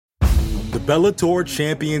Bellator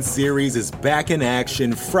Champion Series is back in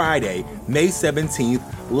action Friday, May 17th,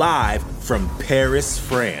 live from Paris,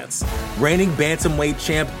 France. Reigning bantamweight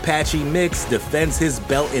champ Patchy Mix defends his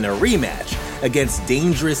belt in a rematch against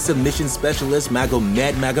dangerous submission specialist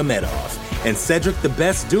Magomed Magomedov. And Cedric the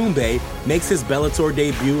Best Doumbé makes his Bellator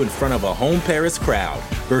debut in front of a home Paris crowd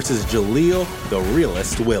versus Jaleel the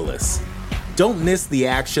Realist Willis. Don't miss the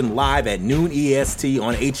action live at noon EST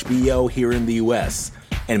on HBO here in the US.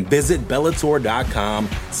 And visit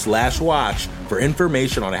Bellator.com/watch for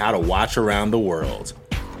information on how to watch around the world.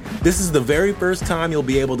 This is the very first time you'll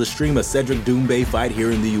be able to stream a Cedric Doumbé fight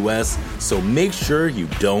here in the US, so make sure you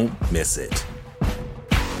don't miss it.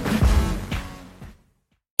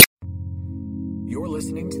 You're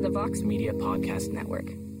listening to the Vox Media Podcast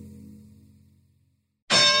Network.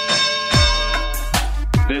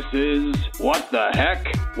 This is What the Heck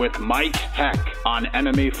with Mike Heck on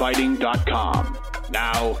MMAfighting.com.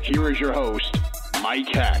 Now, here is your host,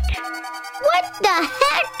 Mike Heck. What the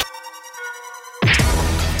heck?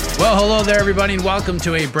 Well, hello there, everybody, and welcome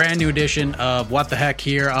to a brand new edition of What the Heck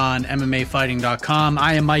here on MMAfighting.com.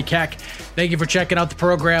 I am Mike Heck. Thank you for checking out the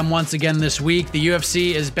program once again this week. The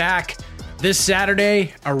UFC is back this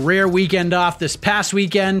Saturday, a rare weekend off this past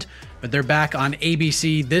weekend, but they're back on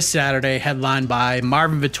ABC this Saturday, headlined by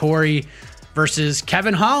Marvin Vettori versus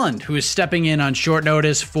Kevin Holland, who is stepping in on short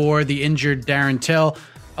notice for the injured Darren Till.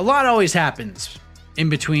 A lot always happens in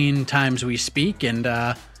between times we speak, and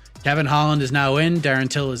Kevin Holland is now in, Darren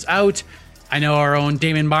Till is out. I know our own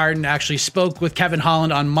Damon Martin actually spoke with Kevin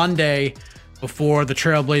Holland on Monday before the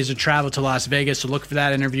Trailblazer traveled to Las Vegas, so look for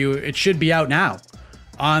that interview. It should be out now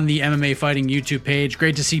on the MMA Fighting YouTube page.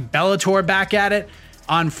 Great to see Bellator back at it.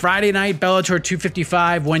 On Friday night, Bellator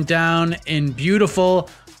 255 went down in beautiful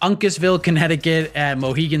Uncasville, Connecticut at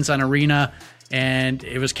Mohegan Sun Arena, and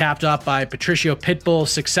it was capped off by Patricio Pitbull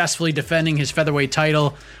successfully defending his featherweight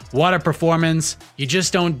title. What a performance. You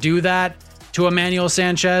just don't do that to Emmanuel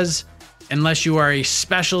Sanchez unless you are a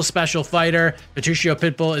special fighter. Patricio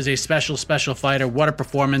Pitbull is a special fighter. What a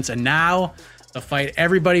performance. And now the fight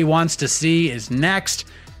everybody wants to see is next.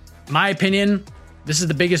 My opinion, this is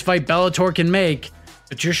the biggest fight Bellator can make.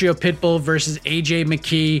 Patricio Pitbull versus AJ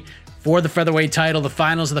McKee for the featherweight title, the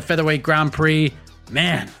finals of the featherweight Grand Prix.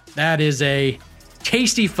 Man, that is a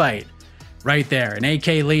tasty fight right there. And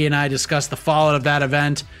AK Lee and I discussed the fallout of that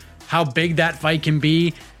event, how big that fight can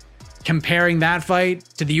be, comparing that fight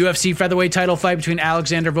to the UFC featherweight title fight between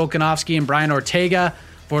Alexander Volkanovski and Brian Ortega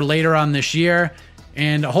for later on this year,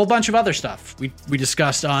 and a whole bunch of other stuff we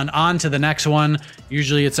discussed on to the next one.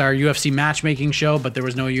 Usually it's our UFC matchmaking show, but there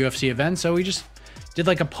was no UFC event, so we just did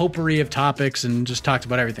like a potpourri of topics and just talked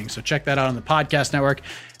about everything. So check that out on the podcast network.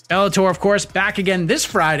 Bellator, of course, back again this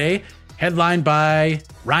Friday, headlined by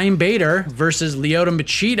Ryan Bader versus Lyoto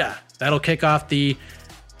Machida. That'll kick off the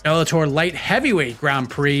Bellator Light Heavyweight Grand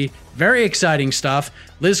Prix. Very exciting stuff.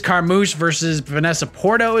 Liz Carmouche versus Vanessa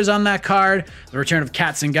Porto is on that card. The return of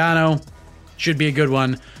Kat Zingano should be a good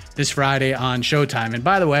one this Friday on Showtime. And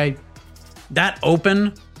by the way, that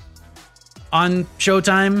open on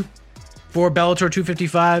Showtime for Bellator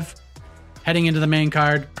 255, heading into the main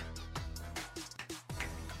card,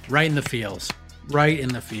 right in the feels.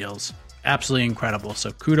 Absolutely incredible.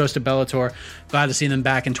 So kudos to Bellator. Glad to see them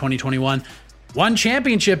back in 2021. One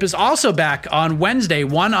Championship is also back on Wednesday.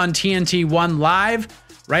 One on TNT, one live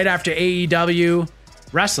right after AEW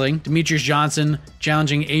Wrestling. Demetrius Johnson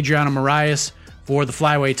challenging Adriano Moraes for the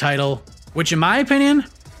flyweight title, which in my opinion,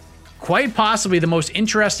 quite possibly the most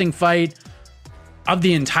interesting fight of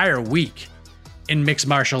the entire week in mixed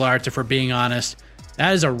martial arts, if we're being honest.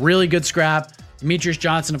 That is a really good scrap. Demetrius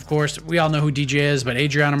Johnson, of course, we all know who DJ is, but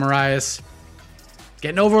Adriano Moraes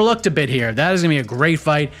getting overlooked a bit here. That is going to be a great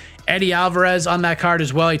fight. Eddie Alvarez on that card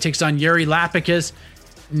as well. He takes on Yuri Lapicus.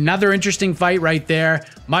 Another interesting fight right there.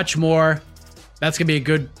 Much more. That's going to be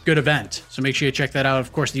a good event. So make sure you check that out.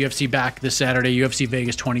 Of course, the UFC back this Saturday, UFC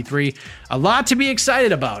Vegas 23. A lot to be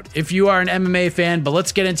excited about if you are an MMA fan, but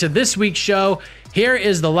let's get into this week's show. Here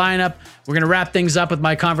is the lineup. We're going to wrap things up with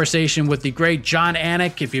my conversation with the great Jon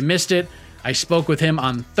Anik. If you missed it, I spoke with him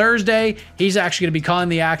on Thursday. He's actually going to be calling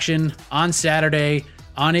the action on Saturday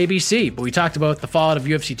on ABC. But we talked about the fallout of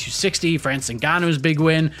UFC 260, Francis Ngannou's big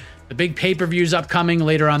win, the big pay-per-views upcoming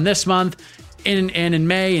later on this month, in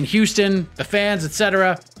May in Houston, the fans,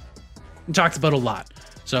 etc. We talked about a lot.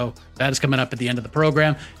 So that is coming up at the end of the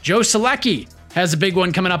program. Joe Solecki has a big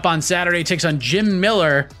one coming up on Saturday. Takes on Jim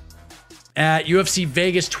Miller at UFC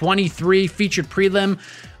Vegas 23, featured prelim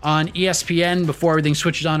on ESPN before everything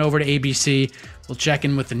switches on over to ABC. We'll check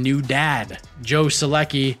in with the new dad, Joe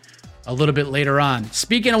Solecki, a little bit later on.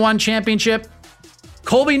 Speaking of one championship,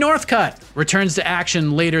 Colby Northcutt returns to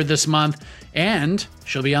action later this month, and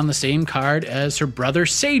she'll be on the same card as her brother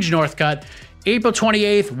Sage Northcutt. April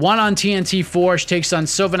 28th, 1 on TNT4. She takes on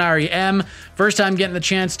Sylvanari M. First time getting the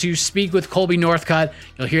chance to speak with Colby Northcutt.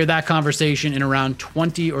 You'll hear that conversation in around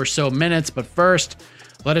 20 or so minutes. But first,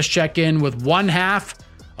 let us check in with one half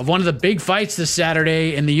of one of the big fights this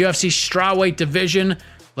Saturday in the UFC strawweight division.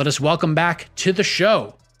 Let us welcome back to the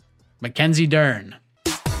show, Mackenzie Dern.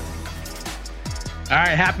 All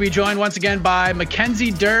right, happy to be joined once again by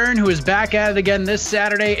Mackenzie Dern, who is back at it again this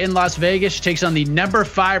Saturday in Las Vegas. She takes on the number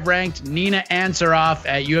 5 ranked Nina Ansaroff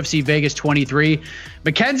at UFC Vegas 23.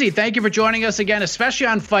 Mackenzie, thank you for joining us again, especially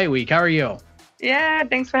on Fight Week. How are you? Yeah,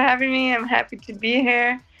 thanks for having me. I'm happy to be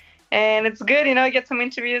here. And it's good, I get some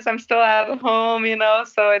interviews. I'm still at home,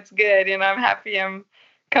 so it's good. I'm happy, I'm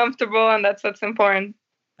comfortable, and that's what's important.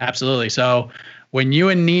 Absolutely. So when you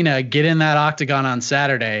and Nina get in that octagon on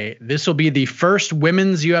Saturday, this will be the first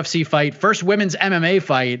women's UFC fight, first women's MMA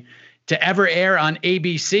fight to ever air on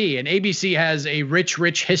ABC. And ABC has a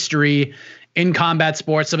rich history in combat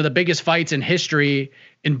sports. Some of the biggest fights in history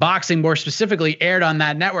in boxing, more specifically, aired on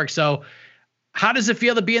that network. So how does it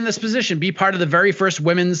feel to be in this position, be part of the very first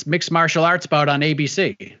women's mixed martial arts bout on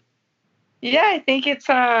ABC? Yeah, I think it's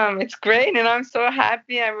great, and I'm so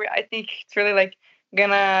happy. I think it's really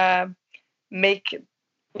gonna make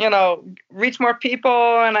reach more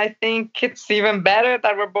people, and I think it's even better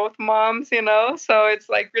that we're both moms, so it's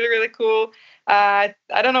really cool. I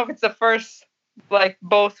don't know if it's the first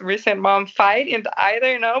both recent mom fight in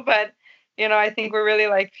either, but I think we're really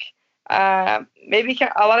maybe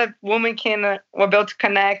a lot of women will be able to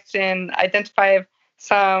connect and identify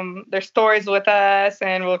their stories with us,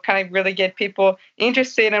 and we'll kind of really get people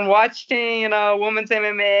interested in watching women's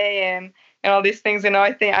MMA and all these things.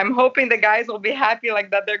 I'm hoping the guys will be happy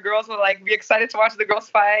that their girls will be excited to watch the girls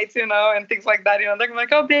fights, and things like that. They're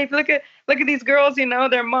like, oh babe, look at these girls,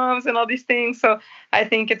 their moms and all these things. So I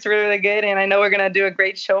think it's really good, and I know we're gonna do a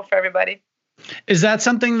great show for everybody. Is that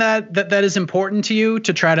something that is important to you,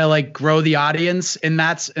 to try to grow the audience in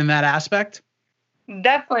that aspect?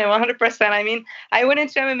 Definitely, 100%. I mean, I went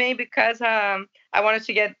into MMA because I wanted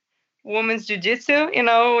to get women's jiu-jitsu.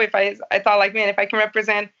 I thought man, if I can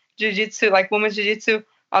represent jiu-jitsu, women's jiu-jitsu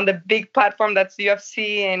on the big platform that's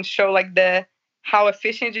UFC, and show how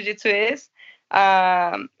efficient jiu-jitsu is,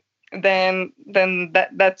 then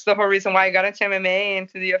that's the whole reason why I got into MMA,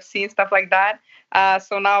 into the UFC and stuff like that.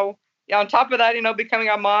 So now, on top of that, becoming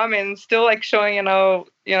a mom and still showing, trying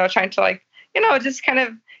to just kind of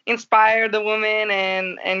inspire the women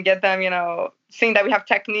and get them, seeing that we have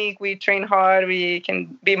technique, we train hard, we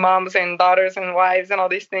can be moms and daughters and wives and all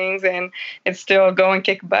these things, and it's still go and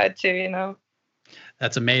kick butt too,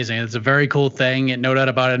 That's amazing. It's a very cool thing, and no doubt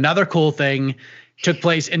about it. Another cool thing took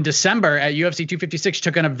place in December at UFC 256,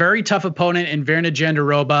 took on a very tough opponent in Virna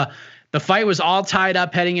Jandiroba. The fight was all tied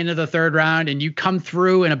up heading into the third round, and you come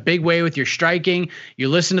through in a big way with your striking. You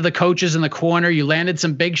listened to the coaches in the corner. You landed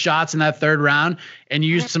some big shots in that third round, and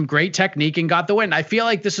you used some great technique and got the win. I feel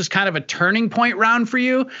like this was kind of a turning point round for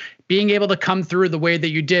you, being able to come through the way that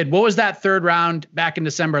you did. What was that third round back in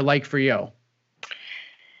December like for you?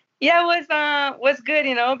 Yeah, it was good,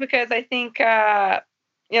 because I think, a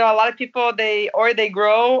lot of people, they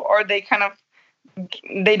grow, or they kind of,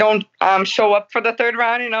 they don't show up for the third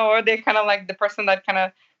round, or they're kind of the person that kind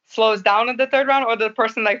of slows down in the third round, or the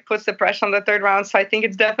person that puts the pressure on the third round. So I think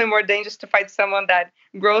it's definitely more dangerous to fight someone that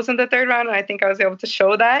grows in the third round. And I think I was able to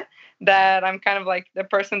show that I'm kind of the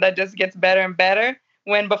person that just gets better and better.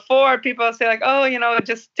 When before people say oh,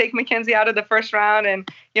 just take Mackenzie out of the first round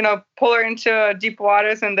and, pull her into deep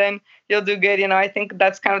waters and then you'll do good. I think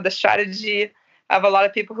that's kind of the strategy of a lot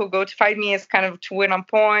of people who go to fight me, is kind of to win on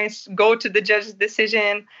points, go to the judge's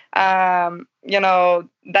decision, that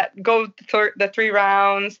go the 3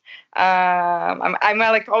 rounds. I'm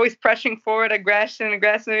always pressuring forward, aggressive,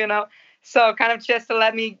 so kind of just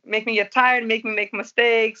to make me get tired, make me make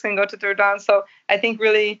mistakes and go to third round. So I think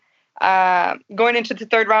really going into the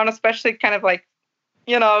third round, especially kind of it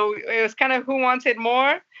was kind of who wants it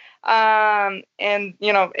more. And,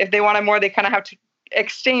 if they wanted more, they kind of have to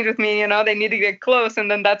exchange with me, they need to get close, and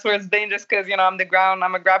then that's where it's dangerous because I'm the ground,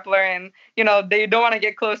 I'm a grappler, and they don't want to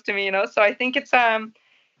get close to me, so I think it's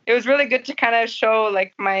it was really good to kind of show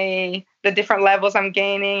the different levels I'm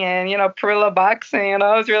gaining, and Perillo boxing,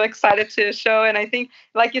 I was really excited to show, and I think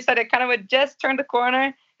like you said, it kind of would just turn the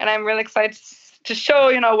corner, and I'm really excited to show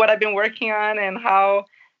what I've been working on and how.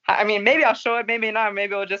 I mean, maybe I'll show it, maybe not.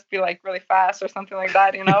 Maybe it'll just be really fast or something like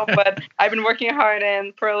that, But I've been working hard,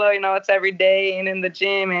 and Perillo, it's every day and in the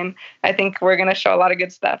gym, and I think we're going to show a lot of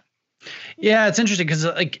good stuff. Yeah, it's interesting because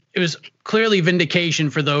like it was clearly vindication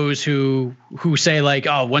for those who say like,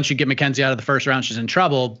 oh, once you get Mackenzie out of the first round, she's in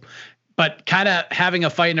trouble. But kind of having a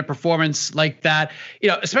fight and a performance like that, you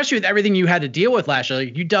know, especially with everything you had to deal with last year,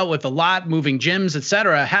 like you dealt with a lot, moving gyms, et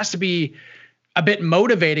cetera, has to be a bit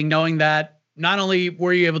motivating knowing that not only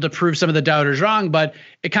were you able to prove some of the doubters wrong, but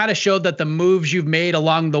it kind of showed that the moves you've made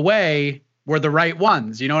along the way were the right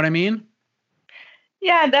ones. You know what I mean?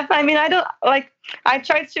 Yeah, definitely. I mean, I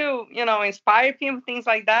try to, you know, inspire people, things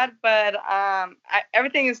like that. But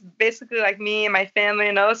everything is basically like me and my family,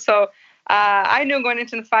 you know. So I knew going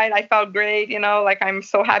into the fight, I felt great, you know, like I'm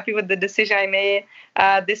so happy with the decision I made.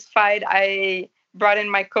 This fight, I brought in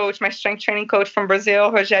my coach, my strength training coach from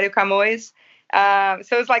Brazil, Rogério Camões.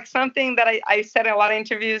 So it's like something that I said in a lot of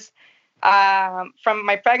interviews from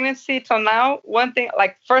my pregnancy till now. One thing,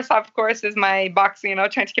 like first off, of course, is my boxing, you know,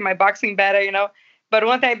 trying to keep my boxing better, you know. But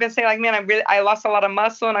one thing I've been saying, like, man, I lost a lot of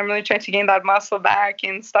muscle and I'm really trying to gain that muscle back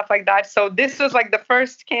and stuff like that. So this was like the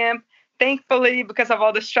first camp, thankfully, because of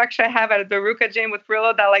all the structure I have at the Ruka gym with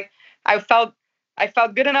Rillo, that like I felt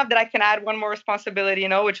good enough that I can add one more responsibility, you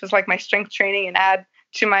know, which was like my strength training and add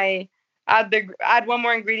one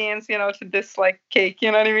more ingredients, you know, to this like cake, you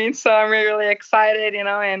know what I mean? So I'm really, really excited, you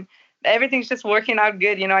know, and everything's just working out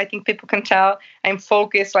good. You know, I think people can tell I'm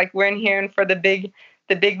focused, like we're in here and for the big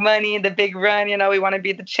money, the big run, you know, we want to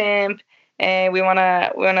be the champ and we want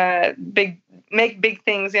to make big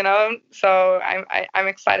things, you know? So I'm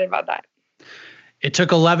excited about that. It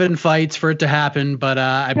took 11 fights for it to happen, but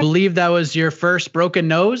I believe that was your first broken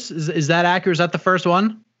nose. Is that accurate? Is that the first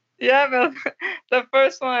one? Yeah, the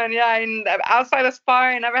first one. Yeah, and outside of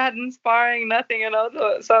sparring, never had in sparring, nothing, you know.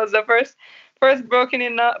 So it was the first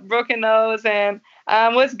broken nose, and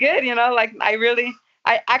was good, you know. Like I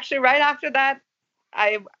actually right after that,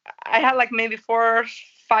 I had like maybe 4,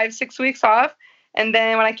 5, 6 weeks off. And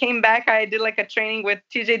then when I came back, I did like a training with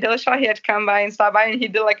TJ Dillashaw. He had to come by and stop by, and he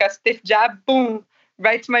did like a stiff jab, boom,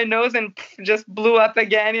 right to my nose, and just blew up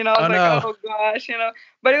again. You know, I was like, oh gosh, you know.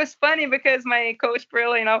 But it was funny because my coach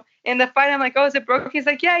Brillo, you know, in the fight, I'm like, oh, is it broken? He's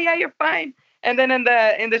like, yeah, you're fine. And then in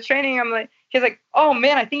the training, I'm like, he's like, oh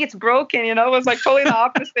man, I think it's broken. You know, it was like totally the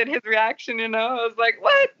opposite, his reaction. You know, I was like,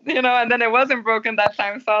 what? You know, and then it wasn't broken that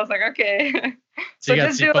time, so I was like, okay. So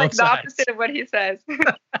just do like the opposite of what he says.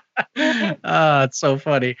 It's so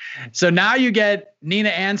funny. So now you get Nina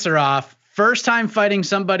Ansaroff, first time fighting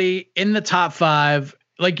somebody in the top 5.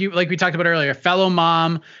 Like we talked about earlier, fellow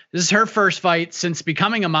mom. This is her first fight since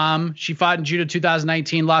becoming a mom. She fought in Judo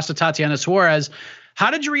 2019, lost to Tatiana Suarez. How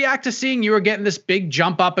did you react to seeing you were getting this big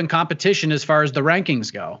jump up in competition as far as the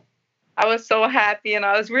rankings go? I was so happy, and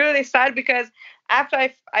I was really sad because after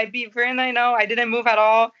I beat Virna, you know, I didn't move at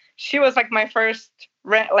all. She was like my first,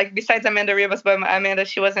 like besides Amanda Ribas, but Amanda,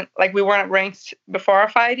 she wasn't like, we weren't ranked before our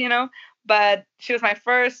fight, you know, but she was my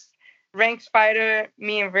first ranked fighter,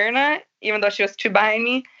 me and Virna, even though she was 2 behind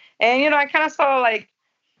me. And, you know, I kind of saw like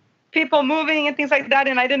people moving and things like that,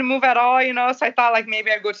 and I didn't move at all, you know, so I thought like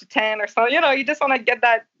maybe I'd go to 10 or so, you know, you just want to get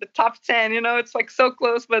the top 10, you know, it's like so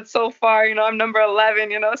close, but so far, you know, I'm number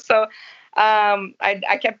 11, you know, so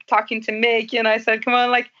I kept talking to Mick, you know, I said, come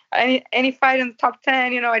on, like any fight in the top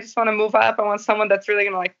 10, you know, I just want to move up. I want someone that's really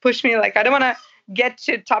going to like push me. Like, I don't want to get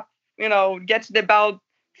to top, you know, get to the belt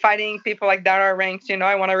fighting people like that are ranked, you know,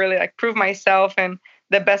 I want to really like prove myself, and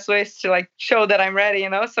the best way is to like show that I'm ready, you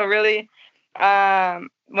know, so really,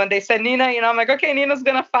 when they said Nina, you know, I'm like, okay, Nina's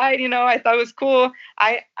going to fight, you know, I thought it was cool.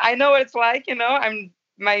 I know what it's like, you know,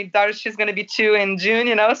 my daughter, she's going to be 2 in June,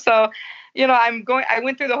 you know, so, you know, I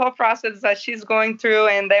went through the whole process that she's going through.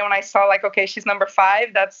 And then when I saw like, okay, she's number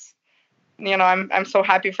 5, that's, you know, I'm so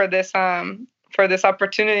happy for this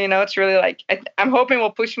opportunity. You know, it's really like, I'm hoping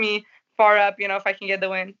will push me far up, you know, if I can get the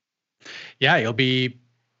win. Yeah. You'll be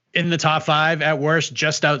in the top 5 at worst,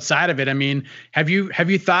 just outside of it. I mean, have you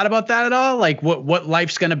thought about that at all? Like what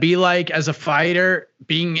life's going to be like as a fighter,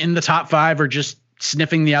 being in the top 5 or just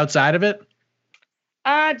sniffing the outside of it?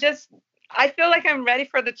 I feel like I'm ready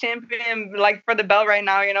for the champion, like for the belt right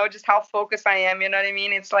now, you know, just how focused I am. You know what I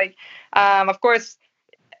mean? It's like, of course,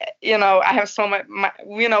 you know, I have so much,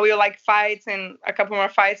 you know, we like fights and a couple more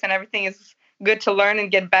fights, and everything is good to learn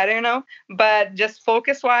and get better, you know, but just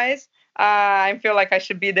focus wise, I feel like I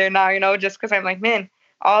should be there now, you know, just because I'm like, man,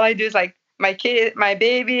 all I do is like my kid, my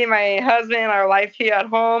baby, my husband, our life here at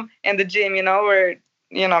home, and the gym, you know, where,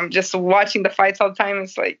 you know, I'm just watching the fights all the time.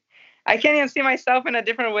 It's like, I can't even see myself in a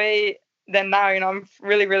different way than now, you know. I'm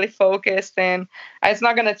really, really focused, and it's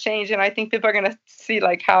not going to change. And I think people are going to see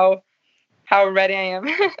like how ready I am.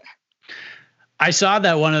 I saw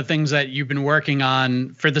that one of the things that you've been working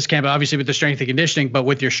on for this camp, obviously with the strength and conditioning, but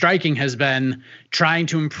with your striking, has been trying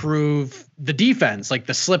to improve the defense, like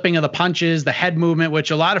the slipping of the punches, the head movement, which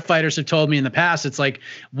a lot of fighters have told me in the past, it's like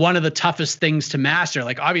one of the toughest things to master.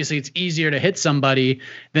 Like, obviously it's easier to hit somebody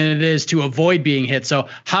than it is to avoid being hit. So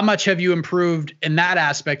how much have you improved in that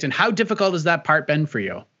aspect, and how difficult has that part been for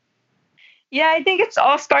you? Yeah, I think it's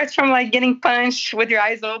all starts from like getting punched with your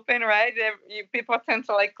eyes open, right? People tend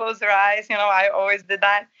to like close their eyes. I always did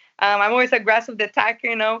that. I'm always aggressive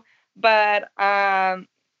attacker, but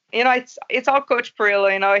it's all Coach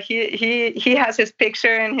Perillo. He has his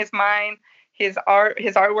picture in his mind, his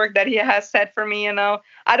artwork that he has set for me. I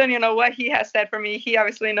don't even know what he has set for me. He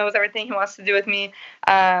obviously knows everything he wants to do with me,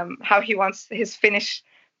 how he wants his finished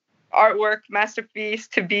artwork masterpiece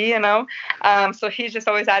to be, so he's just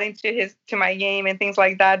always adding to my game and things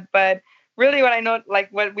like that. But really what I know, like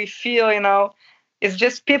what we feel, is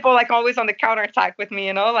just people like always on the counterattack with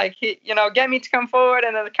me, like he, get me to come forward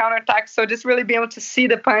and then the counterattack. So just really being able to see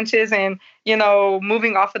the punches and,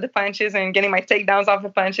 moving off of the punches and getting my takedowns off the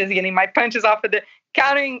punches, getting my punches off of the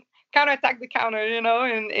counterattack the counter,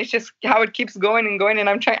 and it's just how it keeps going and going. And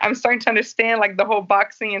I'm starting to understand like the whole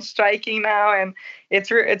boxing and striking now, and it's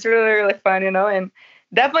really, really fun, and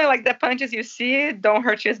definitely like the punches you see don't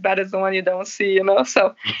hurt you as bad as the one you don't see,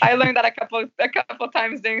 So I learned that a couple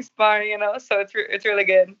times during sparring, so it's really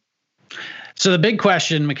good. So the big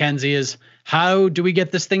question, Mackenzie, is how do we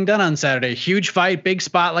get this thing done on Saturday? Huge fight, big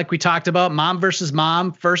spot, like we talked about, mom versus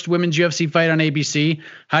mom, first women's UFC fight on ABC.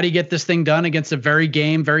 How do you get this thing done against a very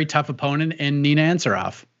tough opponent in Nina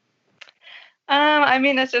Ansaroff?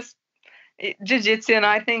 It's just jiu-jitsu,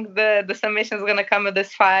 I think the submission is going to come with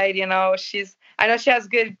this fight. I know she has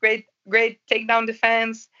great takedown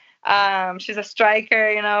defense. She's a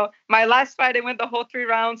striker, my last fight, I went the whole 3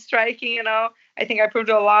 rounds striking, I think I proved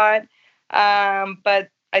a lot. But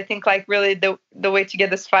I think like really the way to get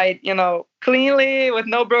this fight, cleanly with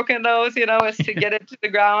no broken nose, is to get it to the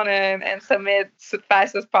ground and submit as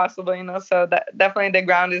fast as possible, so that definitely the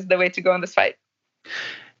ground is the way to go in this fight.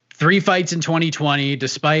 3 fights in 2020,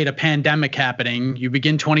 despite a pandemic happening. You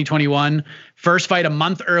begin 2021, first fight a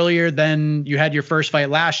month earlier than you had your first fight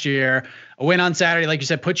last year. A win on Saturday, like you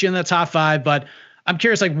said, puts you in the top 5. But I'm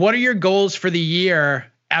curious, like, what are your goals for the year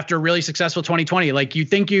after a really successful 2020? Like, you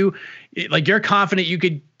think you're confident you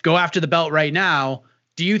could go after the belt right now.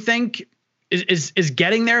 Do you think is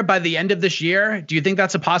getting there by the end of this year? Do you think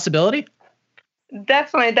that's a possibility?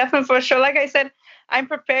 Definitely for sure. Like I said, I'm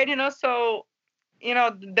prepared, so,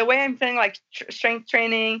 the way I'm feeling, like strength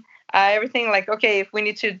training, everything, like, okay, if we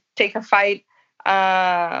need to take a fight,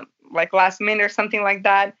 like last minute or something like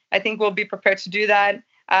that, I think we'll be prepared to do that.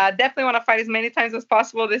 Definitely want to fight as many times as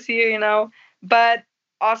possible this year, but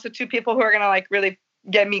also 2 people who are going to like really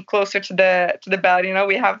get me closer to the belt.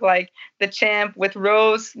 We have like the champ with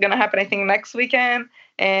Rose going to happen, I think, next weekend.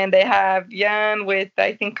 And they have Yan with,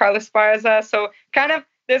 I think, Carlos Esparza. So kind of,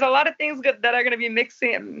 there's a lot of things that are going to be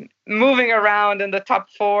moving around in the top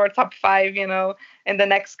 4, top 5, in the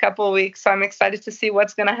next couple of weeks. So I'm excited to see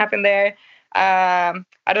what's going to happen there. I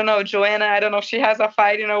don't know, Joanna, I don't know if she has a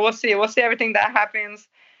fight, we'll see everything that happens.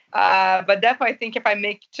 But definitely I think if I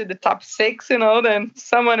make to the top 6, then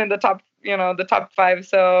someone in the top, the top 5.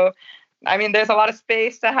 So, there's a lot of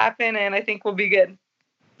space to happen, and I think we'll be good.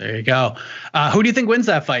 There you go. Who do you think wins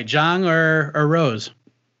that fight, Zhang or Rose?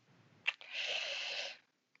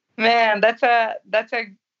 Man, that's a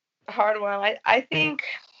hard one. I think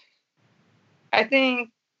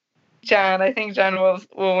John. I think John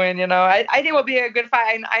will win. I think it will be a good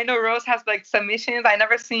fight. I know Rose has like submissions. I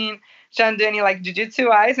never seen John do any like jiu-jitsu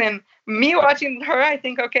wise. And me watching her, I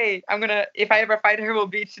think, okay, if I ever fight her, will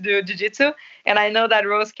be to do jiu-jitsu. And I know that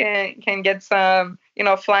Rose can get some,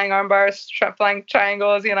 flying arm bars, flying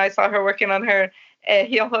triangles. I saw her working on her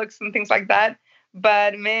heel hooks and things like that.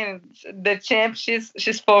 But man, the champ, she's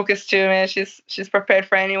focused too, man. She's prepared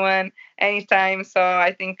for anyone, anytime. So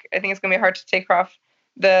I think it's gonna be hard to take her off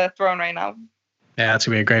the throne right now. Yeah, it's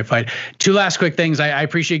gonna be a great fight. 2 last quick things. I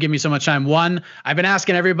appreciate you giving me so much time. One, I've been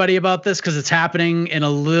asking everybody about this because it's happening in a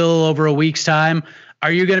little over a week's time.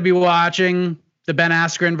 Are you gonna be watching the Ben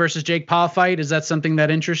Askren versus Jake Paul fight? Is that something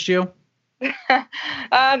that interests you? No,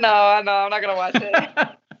 I'm not gonna watch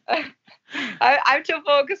it. I'm too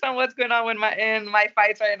focused on what's going on in my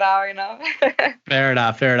fights right now, Fair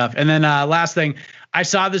enough. And then last thing, I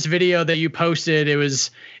saw this video that you posted. It was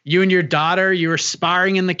you and your daughter. You were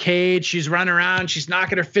sparring in the cage. She's running around. She's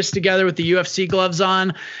knocking her fists together with the UFC gloves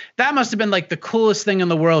on. That must have been like the coolest thing in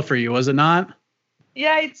the world for you, was it not?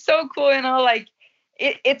 Yeah, it's so cool. Like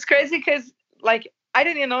it's crazy because like I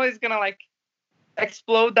didn't even know it was gonna like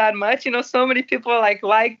explode that much. So many people like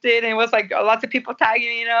liked it, and it was like lots of people tagging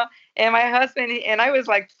me, and my husband and I was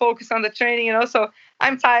like focused on the training, so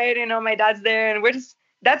I'm tired, my dad's there, and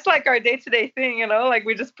that's like our day-to-day thing, like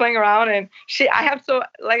we're just playing around. And I have to,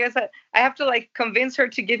 like I said, I have to like convince her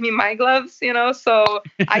to give me my gloves, so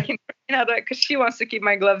I can, because she wants to keep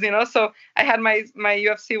my gloves, so I had my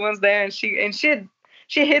UFC ones there, and she hits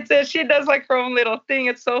it. She does like her own little thing.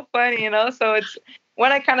 It's so funny, so it's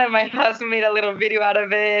when my husband made a little video out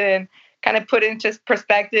of it and kind of put it into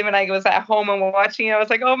perspective, and I was at home and watching it. I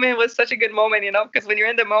was like, oh man, it was such a good moment, because when you're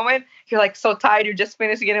in the moment, you're like so tired. You just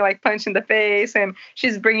finished getting like punched in the face, and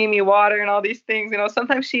she's bringing me water and all these things.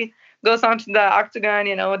 Sometimes she goes onto the octagon,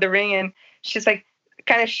 the ring, and she's like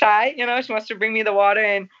kind of shy, she wants to bring me the water,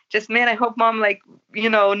 and just, man, I hope mom like,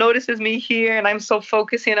 notices me here, and I'm so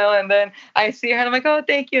focused, and then I see her and I'm like, oh,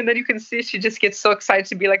 thank you. And then you can see she just gets so excited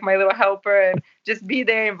to be like my little helper and just be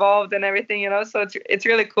there involved and everything, so it's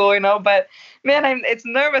really cool, but man, it's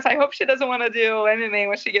nervous. I hope she doesn't want to do MMA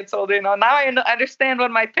when she gets older, now I understand what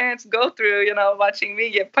my parents go through, watching me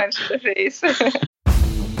get punched in the face.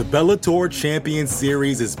 The Bellator Champion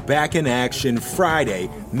Series is back in action Friday,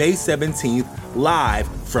 May 17th, live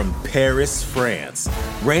from Paris, France.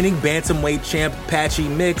 Reigning bantamweight champ Patchy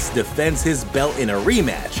Mix defends his belt in a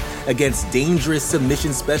rematch against dangerous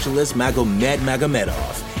submission specialist Magomed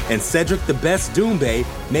Magomedov. And Cedric the Best Doumbé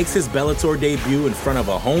makes his Bellator debut in front of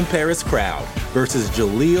a home Paris crowd versus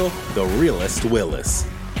Jaleel the Realist Willis.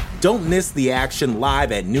 Don't miss the action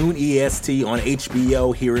live at noon EST on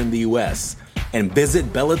HBO here in the US. And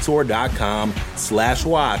visit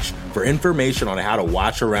Bellator.com/watch for information on how to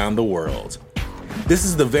watch around the world. This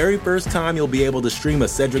is the very first time you'll be able to stream a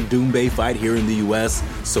Cedric Doumbé fight here in the US,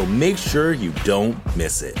 so make sure you don't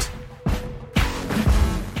miss it.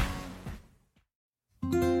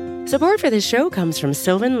 Support for this show comes from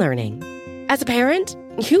Sylvan Learning. As a parent,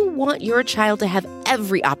 you want your child to have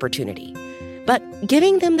every opportunity, but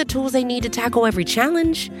giving them the tools they need to tackle every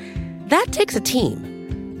challenge, that takes a team.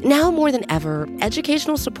 Now more than ever,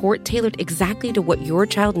 educational support tailored exactly to what your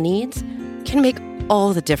child needs can make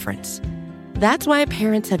all the difference. That's why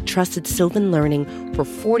parents have trusted Sylvan Learning for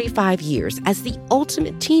 45 years as the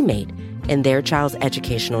ultimate teammate in their child's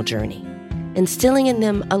educational journey, instilling in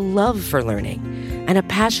them a love for learning and a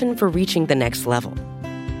passion for reaching the next level.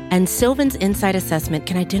 And Sylvan's Insight Assessment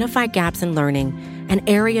can identify gaps in learning and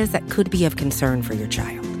areas that could be of concern for your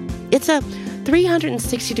child. It's a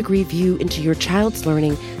 360-degree view into your child's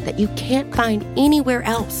learning that you can't find anywhere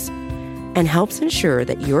else, and helps ensure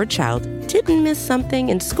that your child didn't miss something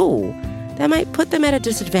in school that might put them at a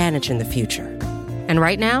disadvantage in the future. And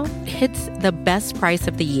right now, it's the best price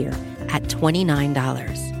of the year at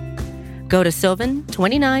 $29. Go to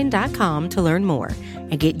sylvan29.com to learn more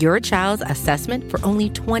and get your child's assessment for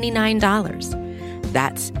only $29.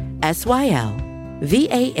 That's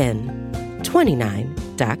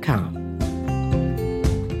SYLVAN29.com.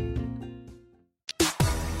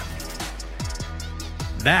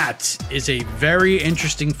 That is a very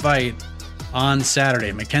interesting fight on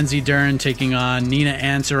Saturday. Mackenzie Dern taking on Nina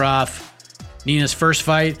Ansaroff. Nina's first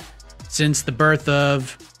fight since the birth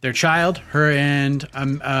of their child, her and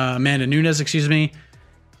Amanda Nunes,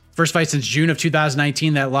 First fight since June of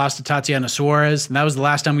 2019 that lost to Tatiana Suarez. And that was the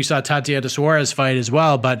last time we saw Tatiana Suarez fight as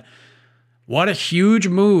well. But what a huge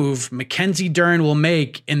move Mackenzie Dern will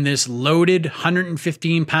make in this loaded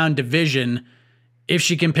 115-pound division if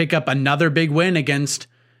she can pick up another big win against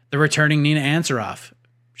the returning Nina Ansaroff.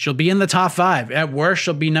 She'll be in the top 5. At worst,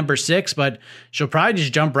 she'll be number 6, but she'll probably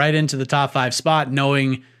just jump right into the top 5 spot,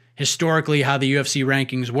 knowing historically how the UFC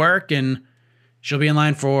rankings work, and she'll be in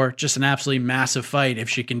line for just an absolutely massive fight if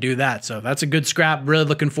she can do that. So that's a good scrap. Really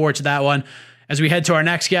looking forward to that one. As we head to our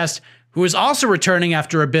next guest, who is also returning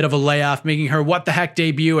after a bit of a layoff, making her What the Heck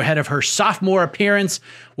debut ahead of her sophomore appearance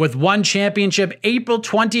with one championship, April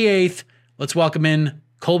 28th. Let's welcome in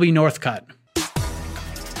Colby Northcutt.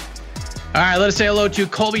 All right, let us say hello to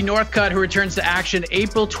Colby Northcutt, who returns to action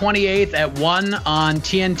April 28th at 1 on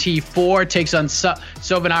TNT4, takes on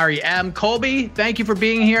Sovanari M. Colby, thank you for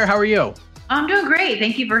being here. How are you? I'm doing great.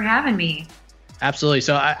 Thank you for having me. Absolutely.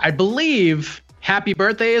 So I believe happy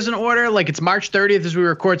birthday is in order. Like, it's March 30th as we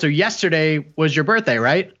record. So yesterday was your birthday,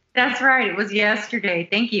 right? That's right. It was yesterday.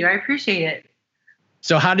 Thank you. I appreciate it.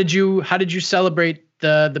 So how did you celebrate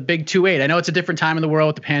the big 2-8? I know it's a different time in the world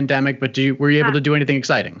with the pandemic, but were you able to do anything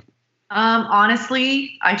exciting?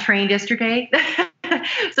 Honestly, I trained yesterday.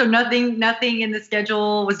 So nothing in the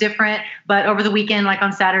schedule was different. But over the weekend, like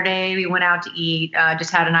on Saturday, we went out to eat,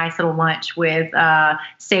 just had a nice little lunch with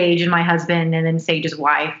Sage and my husband, and then Sage's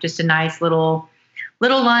wife. Just a nice little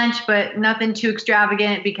little lunch, but nothing too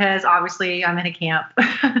extravagant because obviously I'm in a camp.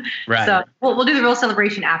 Right. So we'll do the real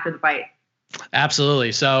celebration after the fight.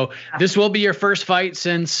 Absolutely. So this will be your first fight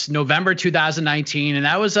since November 2019. And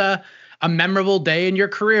that was a memorable day in your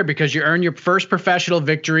career because you earned your first professional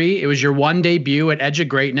victory. It was your one debut at Edge of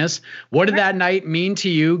Greatness. What did that night mean to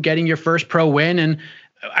you, getting your first pro win? And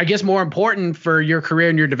I guess more important for your career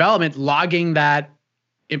and your development, logging that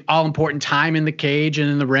all important time in the cage and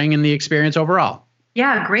in the ring and the experience overall?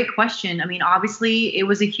 Yeah, great question. I mean, obviously it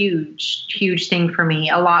was a huge, huge thing for me.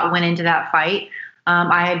 A lot went into that fight.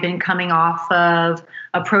 I had been coming off of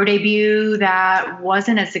a pro debut that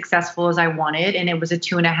wasn't as successful as I wanted, and it was a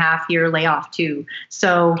 2.5-year layoff too.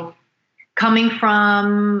 So coming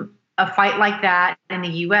from a fight like that in the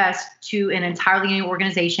U.S. to an entirely new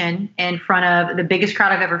organization in front of the biggest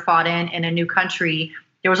crowd I've ever fought in a new country,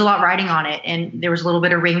 there was a lot riding on it, and there was a little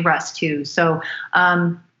bit of ring rust too. So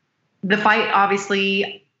the fight,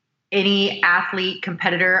 obviously, any athlete,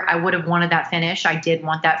 competitor, I would have wanted that finish. I did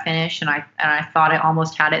want that finish, and I thought I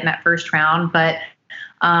almost had it in that first round. But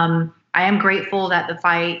I am grateful that the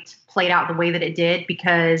fight played out the way that it did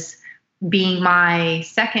because being my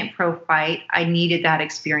second pro fight, I needed that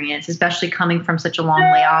experience, especially coming from such a long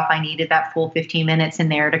layoff. I needed that full 15 minutes in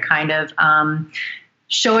there to kind of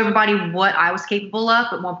show everybody what I was capable of,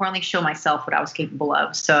 but more importantly, show myself what I was capable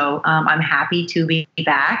of. So I'm happy to be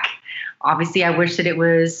back. Obviously, I wish that it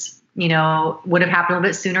was, would have happened a little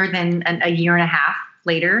bit sooner than a year and a half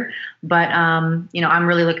later. But, I'm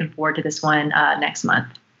really looking forward to this one next month.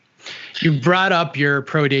 You brought up your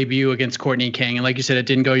pro debut against Courtney King, and like you said, it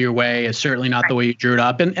didn't go your way. It's certainly not the way you drew it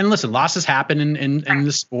up. And listen, losses happen in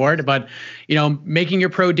the sport, but making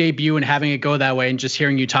your pro debut and having it go that way, and just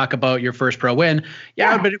hearing you talk about your first pro win,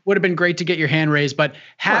 but it would have been great to get your hand raised. But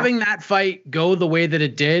having that fight go the way that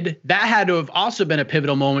it did, that had to have also been a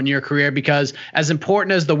pivotal moment in your career, because as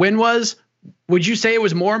important as the win was, would you say it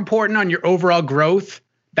was more important on your overall growth,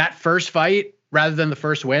 that first fight, rather than the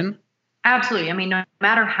first win? Absolutely. I mean, no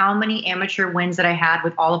matter how many amateur wins that I had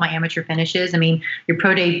with all of my amateur finishes, I mean, your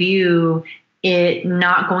pro debut, it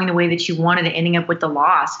not going the way that you wanted and ending up with the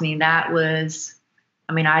loss. I mean,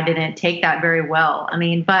 I didn't take that very well. I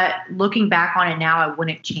mean, but looking back on it now, I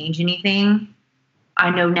wouldn't change anything.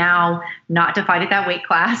 I know now not to fight at that weight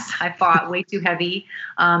class. I fought way too heavy.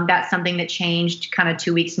 That's something that changed kind of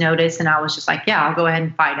 2 weeks notice. And I was just like, I'll go ahead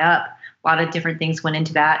and fight up. A lot of different things went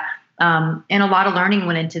into that. And a lot of learning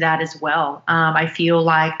went into that as well. I feel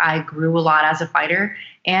like I grew a lot as a fighter,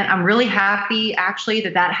 and I'm really happy actually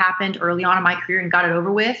that happened early on in my career and got it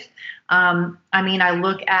over with. I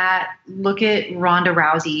look at Ronda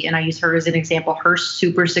Rousey, and I use her as an example, her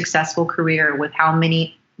super successful career with how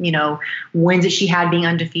many, wins that she had being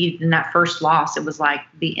undefeated. In that first loss, it was like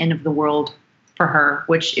the end of the world for her,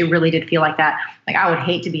 which it really did feel like that. Like, I would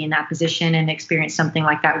hate to be in that position and experience something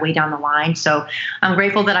like that way down the line. So I'm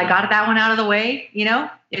grateful that I got that one out of the way.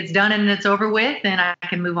 It's done and it's over with, and I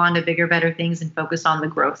can move on to bigger, better things and focus on the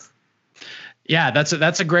growth. Yeah,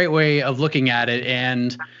 that's a great way of looking at it.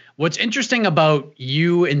 And what's interesting about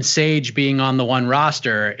you and Sage being on the one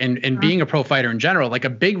roster and being a pro fighter in general, like a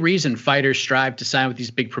big reason fighters strive to sign with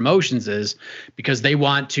these big promotions is because they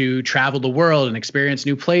want to travel the world and experience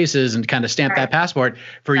new places and kind of stamp that passport.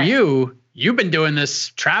 For you, you've been doing this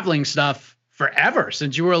traveling stuff forever,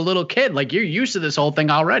 since you were a little kid. Like, you're used to this whole thing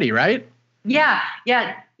already, right? Yeah.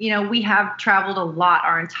 We have traveled a lot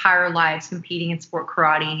our entire lives competing in sport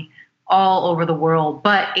karate all over the world.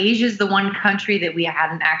 But Asia is the one country that we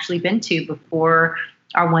hadn't actually been to before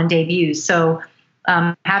our one debut. So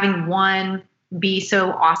having one be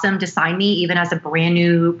so awesome to sign me, even as a brand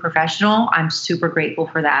new professional, I'm super grateful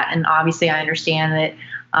for that. And obviously I understand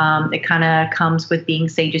that it kind of comes with being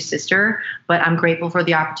Sage's sister, but I'm grateful for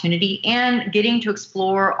the opportunity and getting to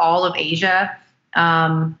explore all of Asia.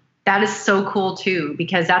 That is so cool too,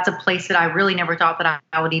 because that's a place that I really never thought that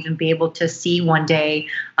I would even be able to see one day.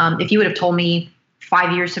 If you would have told me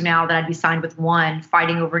 5 years from now that I'd be signed with one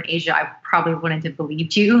fighting over in Asia, I probably wouldn't have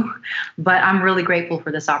believed you. But I'm really grateful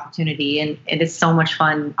for this opportunity. And it is so much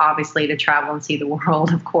fun, obviously, to travel and see the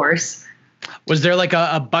world, of course. Was there like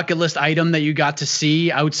a bucket list item that you got to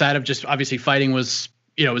see outside of just, obviously fighting was,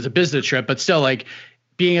 it was a business trip, but still, like,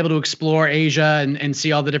 being able to explore Asia and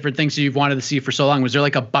see all the different things that you've wanted to see for so long? Was there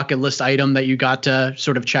like a bucket list item that you got to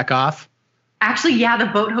sort of check off? Actually, yeah, the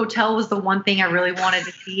boat hotel was the one thing I really wanted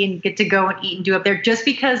to see and get to go and eat and do up there, just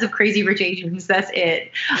because of Crazy Rich Asians. That's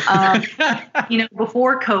it.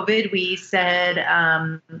 Before COVID, we said,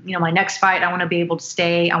 my next fight, I want to be able to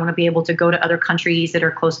stay. I want to be able to go to other countries that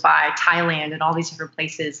are close by, Thailand and all these different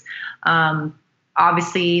places.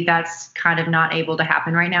 Obviously, that's kind of not able to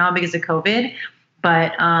happen right now because of COVID.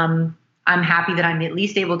 but I'm happy that I'm at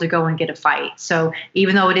least able to go and get a fight. So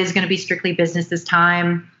even though it is going to be strictly business this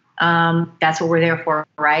time, that's what we're there for,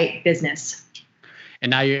 right? Business. And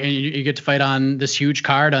now you get to fight on this huge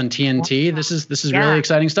card on TNT. This is really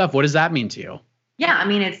exciting stuff. What does that mean to you? Yeah, I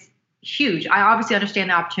mean, it's huge. I obviously understand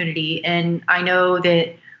the opportunity, and I know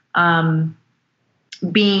that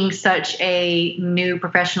being such a new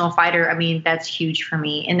professional fighter, I mean, that's huge for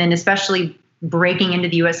me. And then especially breaking into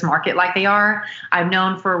the U.S. market like they are. I've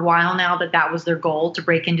known for a while now that was their goal, to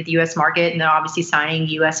break into the U.S. market, and they're obviously signing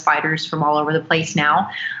U.S. fighters from all over the place now.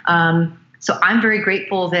 So I'm very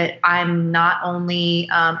grateful that I'm not only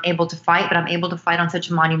able to fight, but I'm able to fight on such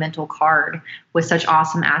a monumental card with such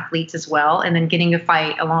awesome athletes as well. And then getting to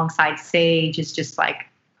fight alongside Sage is just like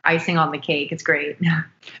icing on the cake. It's great.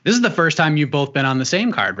 This is the first time you've both been on the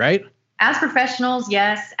same card, right? As professionals,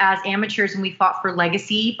 yes. As amateurs, when we fought for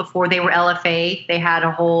Legacy before they were LFA, they had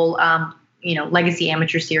a whole Legacy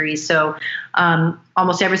Amateur Series. So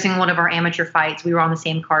almost every single one of our amateur fights, we were on the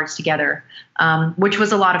same cards together, which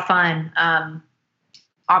was a lot of fun.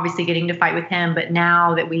 Obviously getting to fight with him, but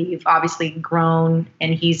now that we've obviously grown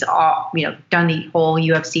and he's done the whole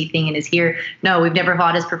UFC thing and is here, no, we've never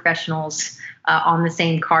fought as professionals on the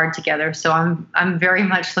same card together. So I'm very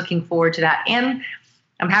much looking forward to that. And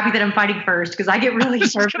I'm happy that I'm fighting first, because I get really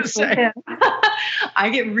nervous with him.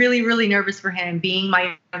 I get really, really nervous for him. Being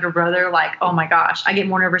my younger brother, like, oh my gosh, I get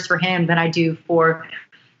more nervous for him than I do for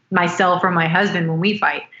myself or my husband when we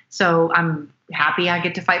fight. So I'm happy I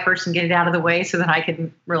get to fight first and get it out of the way so that I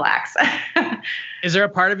can relax. Is there a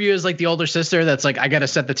part of you as like the older sister that's like, I got to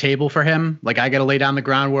set the table for him? Like, I got to lay down the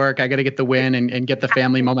groundwork. I got to get the win and get the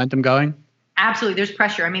family momentum going? Absolutely. There's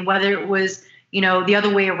pressure. I mean, whether it was, the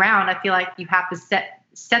other way around, I feel like you have to set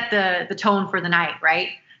the tone for the night, right?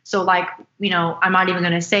 So like, I'm not even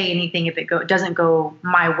going to say anything if it doesn't go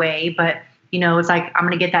my way, but it's like, I'm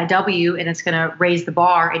going to get that W and it's going to raise the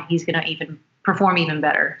bar and he's going to even perform even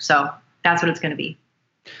better. So that's what it's going to be.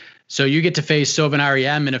 So you get to face Sovin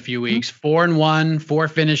Ariem in a few weeks, 4-1, 4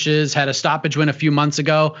 finishes, had a stoppage win a few months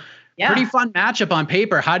ago. Yeah. Pretty fun matchup on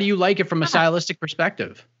paper. How do you like it from a stylistic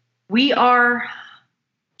perspective? We are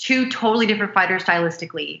two totally different fighters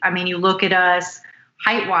stylistically. I mean, you look at us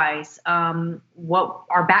height-wise, what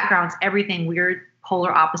our backgrounds, everything, we're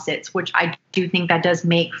polar opposites, which I do think that does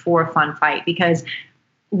make for a fun fight, because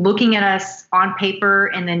looking at us on paper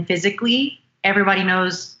and then physically, everybody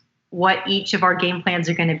knows what each of our game plans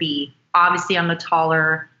are going to be. Obviously, I'm the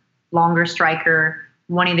taller, longer striker,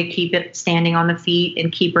 wanting to keep it standing on the feet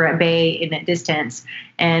and keep her at bay in that distance.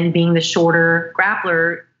 And being the shorter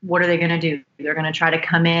grappler, what are they going to do? They're going to try to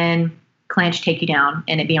come in, clinch, take you down,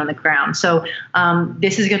 and it be on the ground. So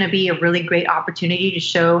this is going to be a really great opportunity to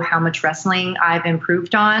show how much wrestling I've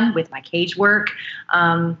improved on with my cage work,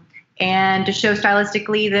 and to show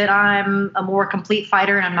stylistically that I'm a more complete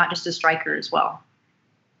fighter and I'm not just a striker as well.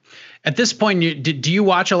 At this point, do you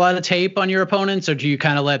watch a lot of tape on your opponents, or do you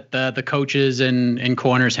kind of let the coaches and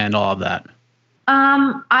corners handle all of that?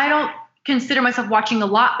 I don't consider myself watching a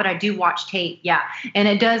lot, but I do watch tape. Yeah. And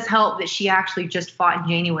it does help that she actually just fought in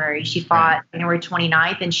January. She fought January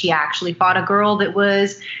 29th, and she actually fought a girl that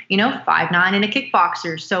was, 5'9" and a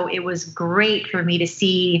kickboxer. So it was great for me to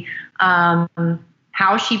see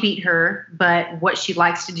how she beat her, but what she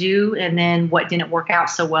likes to do, and then what didn't work out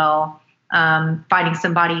so well, fighting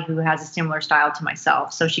somebody who has a similar style to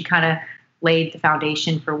myself. So she kind of laid the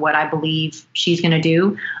foundation for what I believe she's going to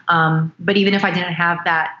do. But even if I didn't have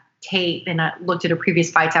that tape and I looked at her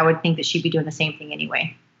previous fights, I would think that she'd be doing the same thing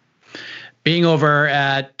anyway. Being over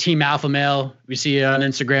at Team Alpha Male, we see you on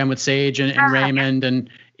Instagram with Sage and Raymond, and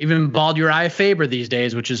even Bald Uriah Faber these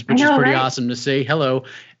days, which is pretty awesome to see. Hello.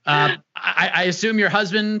 I assume your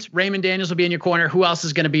husband, Raymond Daniels, will be in your corner. Who else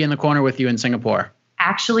is going to be in the corner with you in Singapore?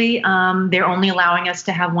 Actually, they're only allowing us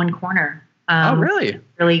to have one corner. Oh, really?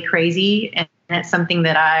 Really crazy. And it's something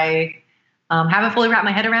that I haven't fully wrapped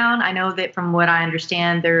my head around. I know that from what I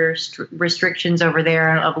understand, there's restrictions over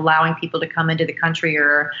there of allowing people to come into the country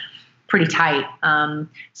are pretty tight.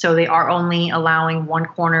 So they are only allowing one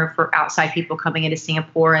corner for outside people coming into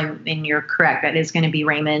Singapore. And you're correct. That is going to be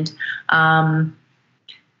Raymond.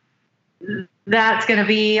 That's going to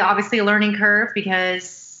be obviously a learning curve,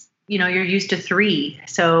 because you're used to 3.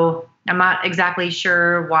 So I'm not exactly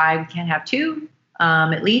sure why we can't have 2,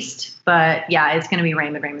 at least. But yeah, it's going to be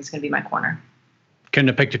Raymond. Raymond's going to be my corner. Couldn't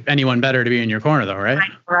have picked anyone better to be in your corner, though, right?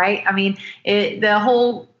 Right. I mean,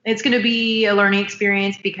 it's going to be a learning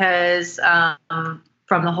experience, because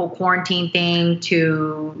from the whole quarantine thing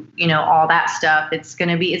to, all that stuff, it's going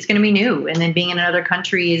to be new. And then being in another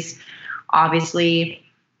country is obviously,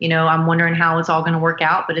 I'm wondering how it's all going to work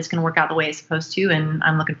out, but it's going to work out the way it's supposed to, and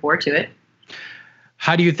I'm looking forward to it.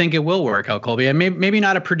 How do you think it will work out, Colby? And maybe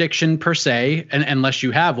not a prediction per se, unless you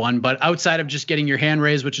have one, but outside of just getting your hand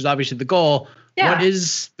raised, which is obviously the goal, what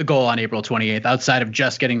is the goal on April 28th outside of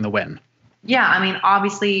just getting the win? Yeah, I mean,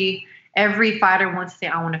 obviously every fighter wants to say,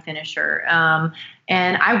 I want to finish her.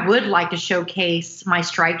 And I would like to showcase my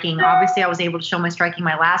striking. Obviously, I was able to show my striking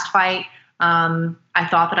my last fight. I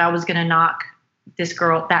thought that I was going to knock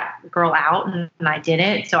that girl out, and I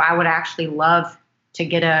didn't. So I would actually love to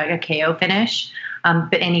get a KO finish.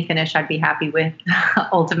 But any finish I'd be happy with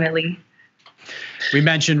ultimately. We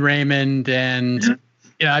mentioned Raymond, and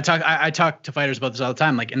I talk to fighters about this all the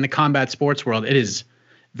time. Like in the combat sports world, it is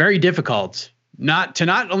very difficult not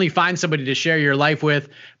only find somebody to share your life with,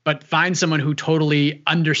 but find someone who totally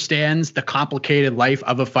understands the complicated life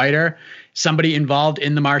of a fighter, somebody involved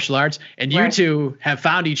in the martial arts. And you two have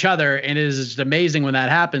found each other, and it is just amazing when that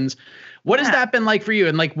happens. What has that been like for you?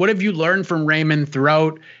 And like, what have you learned from Raymond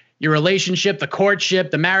throughout your relationship, the courtship,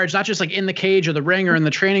 the marriage, not just like in the cage or the ring or in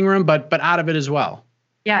the training room, but out of it as well?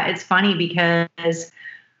 Yeah, it's funny because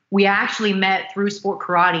we actually met through sport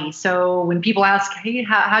karate. So when people ask, hey,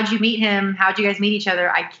 how'd you meet him? How'd you guys meet each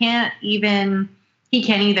other? He can't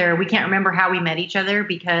either. We can't remember how we met each other,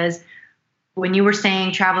 because when you were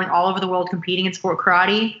saying traveling all over the world competing in sport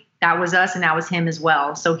karate, that was us and that was him as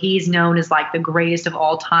well. So he's known as like the greatest of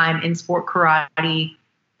all time in sport karate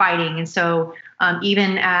fighting. And so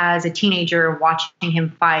even as a teenager watching him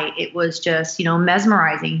fight, it was just,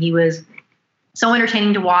 mesmerizing. He was so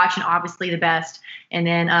entertaining to watch and obviously the best. And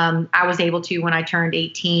then I was able to, when I turned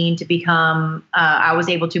 18, I was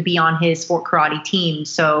able to be on his sport karate team.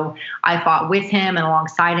 So I fought with him and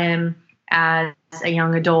alongside him as a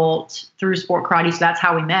young adult through sport karate. So that's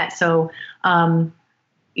how we met. So,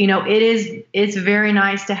 it's very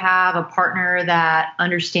nice to have a partner that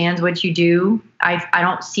understands what you do. I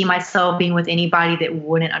don't see myself being with anybody that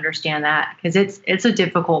wouldn't understand that, because it's a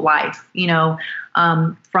difficult life,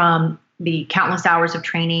 from the countless hours of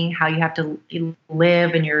training, how you have to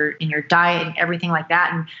live in your diet and everything like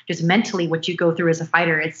that. And just mentally what you go through as a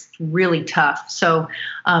fighter, it's really tough. So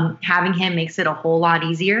having him makes it a whole lot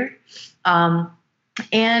easier.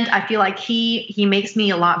 And I feel like he makes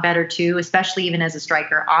me a lot better too, especially even as a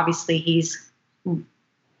striker. Obviously, he's,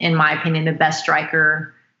 in my opinion, the best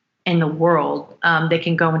striker in the world. They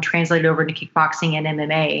can go and translate it over to kickboxing and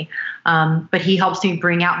MMA. But he helps me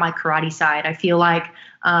bring out my karate side. I feel like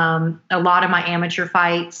a lot of my amateur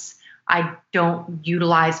fights, I don't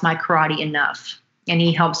utilize my karate enough. And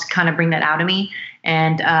he helps kind of bring that out of me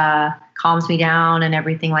and calms me down and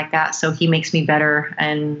everything like that. So he makes me better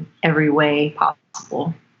in every way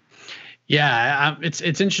possible. Yeah, it's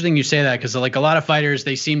interesting you say that, because like a lot of fighters,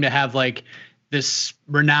 they seem to have like this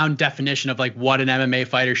renowned definition of like what an MMA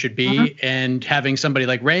fighter should be. And having somebody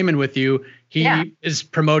like Raymond with you, he is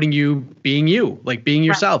promoting you being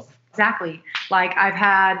yourself. Exactly. Like I've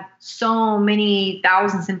had so many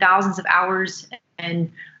thousands and thousands of hours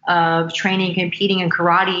of training, competing in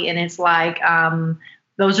karate. And it's like,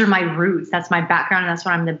 those are my roots. That's my background. And that's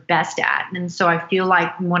what I'm the best at. And so I feel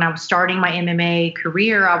like when I was starting my MMA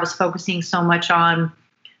career, I was focusing so much on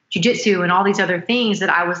jiu-jitsu and all these other things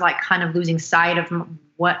that I was like kind of losing sight of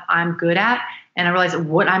what I'm good at. And I realized that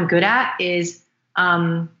what I'm good at is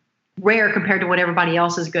rare compared to what everybody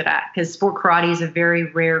else is good at, because sport karate is a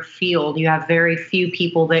very rare field. You have very few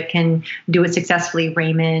people that can do it successfully.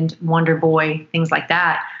 Raymond, Wonder Boy, things like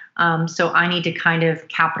that. So I need to kind of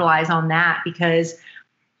capitalize on that, because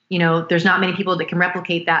there's not many people that can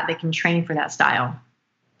replicate that can train for that style.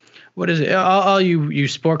 What is it? All you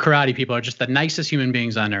sport karate people are just the nicest human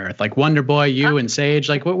beings on earth. Like Wonder Boy, you and Sage.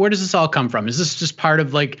 Like, where does this all come from? Is this just part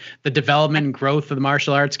of like the development and growth of the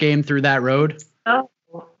martial arts game through that road? Oh,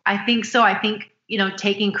 I think so. I think,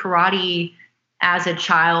 taking karate as a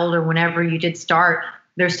child or whenever you did start,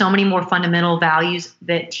 there's so many more fundamental values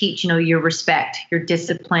that teach, your respect, your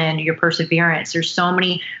discipline, your perseverance. There's so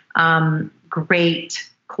many great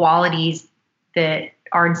qualities that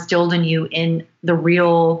are instilled in you in the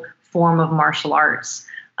real form of martial arts,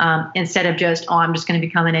 instead of just, I'm just going to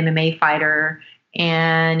become an MMA fighter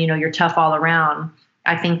and, you're tough all around.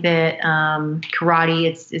 I think that karate,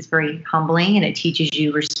 it's very humbling, and it teaches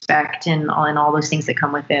you respect and all those things that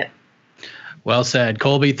come with it. Well said.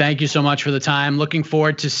 Colby, thank you so much for the time. Looking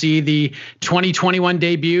forward to see the 2021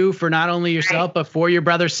 debut for not only yourself, but for your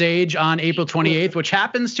brother Sage on April 28th, which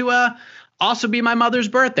happens to also be my mother's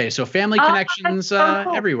birthday. So family connections so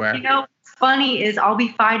cool. Everywhere. What's funny is I'll be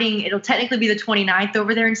fighting, it'll technically be the 29th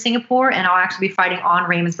over there in Singapore, and I'll actually be fighting on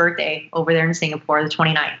Raymond's birthday over there in Singapore, the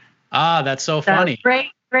 29th. Ah, that's so funny. Great.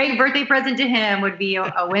 great birthday present to him would be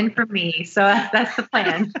a win for me. So that's the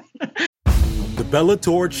plan. The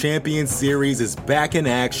Bellator Champion Series is back in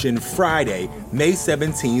action Friday, May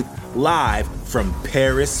 17th, live from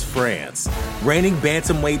Paris, France. Reigning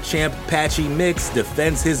bantamweight champ Patchy Mix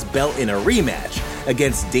defends his belt in a rematch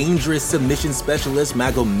against dangerous submission specialist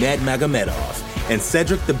Magomed Magomedov. And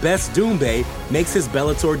Cedric the Best Doumbé makes his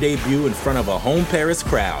Bellator debut in front of a home Paris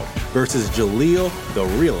crowd versus Jaleel the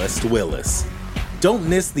Realist Willis. Don't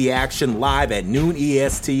miss the action live at noon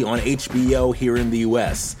EST on HBO here in the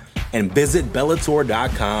US. And visit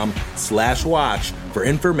Bellator.com/watch for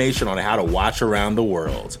information on how to watch around the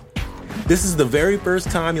world. This is the very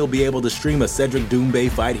first time you'll be able to stream a Cedric Doumbé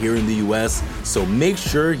fight here in the US, so make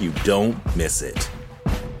sure you don't miss it.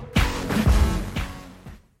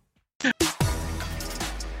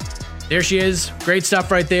 There she is. Great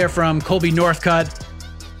stuff right there from Colby Northcutt.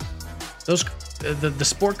 Those the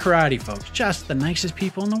sport karate folks, just the nicest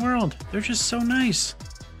people in the world. They're just so nice.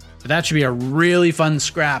 But that should be a really fun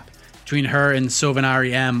scrap between her and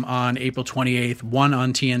Sylvanari M on April 28th, one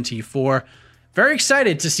on TNT4. Very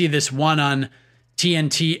excited to see this one on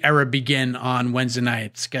TNT era begin on Wednesday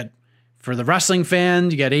nights. Got for the wrestling fan,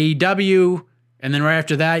 you got AEW, and then right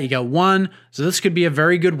after that, you got one. So this could be a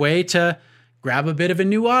very good way to grab a bit of a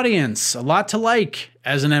new audience. A lot to like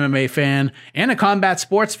as an MMA fan and a combat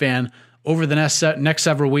sports fan over the next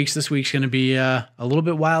several weeks. This week's going to be a little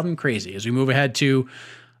bit wild and crazy as we move ahead to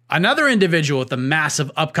another individual with a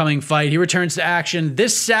massive upcoming fight. He returns to action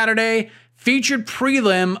this Saturday. Featured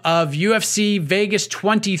prelim of UFC Vegas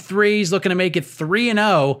 23. He's looking to make it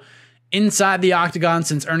 3-0 inside the octagon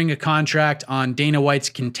since earning a contract on Dana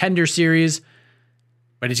White's Contender Series.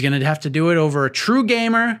 But he's going to have to do it over a true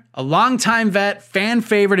gamer, a longtime vet, fan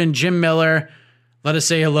favorite in Jim Miller. Let us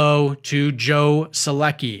say hello to Joe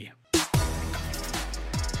Selecki.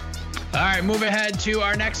 All right, move ahead to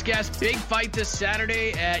our next guest. Big fight this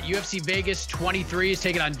Saturday at UFC Vegas 23. He's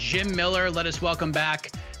taking on Jim Miller. Let us welcome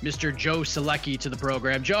back Mr. Joe Selecki to the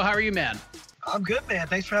program. Joe, how are you, man? I'm good, man.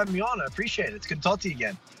 Thanks for having me on. I appreciate it. It's good to talk to you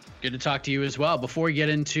again. Good to talk to you as well. Before we get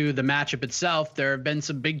into the matchup itself, there have been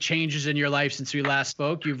some big changes in your life since we last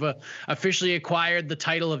spoke. You've officially acquired the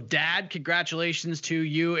title of dad. Congratulations to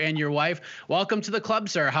you and your wife. Welcome to the club,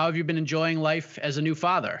 sir. How have you been enjoying life as a new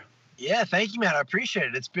father? Yeah, thank you, man. I appreciate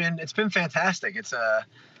it. It's been fantastic. It's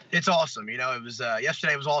awesome. You know, it was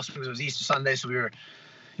yesterday was awesome because it was Easter Sunday, so we were,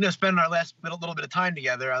 spending our last little bit of time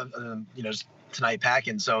together. Just tonight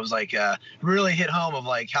packing. So it was like really hit home of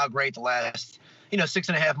like how great the last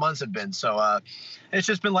 6.5 months have been. So it's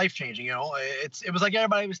just been life changing. It was like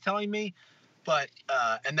everybody was telling me, but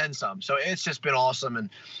and then some. So it's just been awesome. And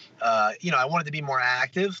I wanted to be more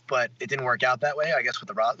active, but it didn't work out that way. I guess with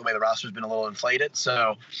the way the roster's been a little inflated.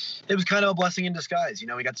 So it was kind of a blessing in disguise. We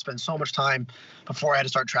got to spend so much time before I had to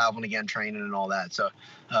start traveling again, training and all that. So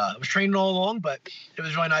I was training all along, but it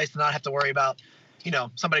was really nice to not have to worry about,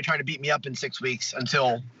 somebody trying to beat me up in 6 weeks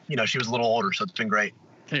until, she was a little older. So it's been great.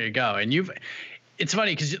 There you go. And it's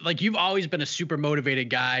funny because you've always been a super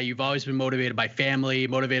motivated guy. You've always been motivated by family,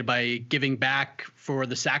 motivated by giving back for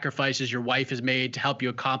the sacrifices your wife has made to help you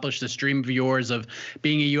accomplish this dream of yours of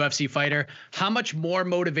being a UFC fighter. How much more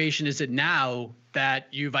motivation is it now that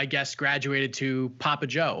you've, I guess, graduated to Papa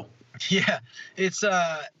Joe? Yeah, it's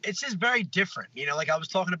just very different. I was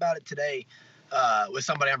talking about it today with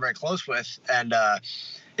somebody I'm very close with, and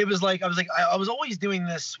it was like I was always doing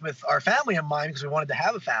this with our family in mind because we wanted to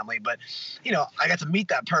have a family, but I got to meet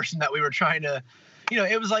that person that we were trying to,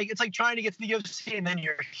 it's like trying to get to the UFC and then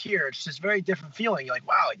you're here. It's just a very different feeling. You're like,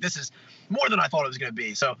 wow, this is more than I thought it was going to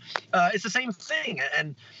be. So it's the same thing,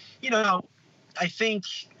 and I think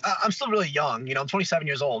I'm still really young. I'm 27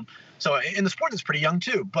 years old, so in the sport it's pretty young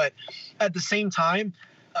too. But at the same time,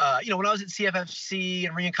 when I was at CFFC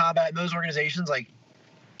and Ring of Combat and those organizations, like,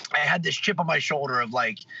 I had this chip on my shoulder of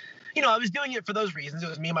like, I was doing it for those reasons. It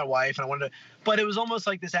was me and my wife, and I wanted to, but it was almost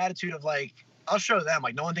like this attitude of like, I'll show them,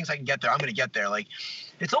 like, no one thinks I can get there. I'm going to get there. Like,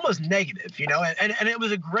 it's almost negative, and it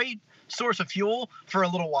was a great source of fuel for a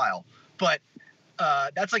little while, but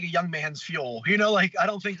that's like a young man's fuel, like, I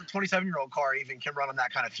don't think the 27-year-old car even can run on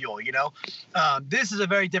that kind of fuel, this is a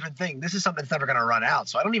very different thing. This is something that's never going to run out.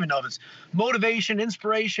 So I don't even know if it's motivation,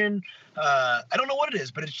 inspiration. I don't know what it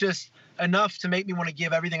is, but it's just enough to make me want to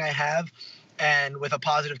give everything I have, and with a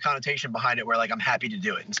positive connotation behind it where like I'm happy to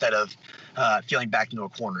do it instead of feeling backed into a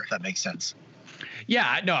corner, if that makes sense.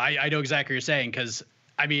 Yeah, no, I know exactly what you're saying, because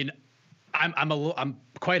I mean, I'm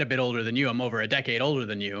quite a bit older than you. I'm over a decade older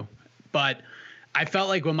than you, but I felt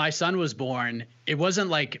like when my son was born, it wasn't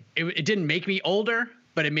like it didn't make me older,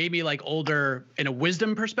 but it made me like older in a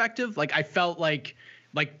wisdom perspective. Like I felt like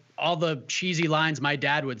all the cheesy lines my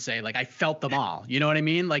dad would say, like I felt them all. You know what I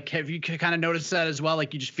mean? Like, have you kind of noticed that as well?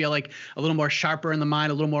 Like you just feel like a little more sharper in the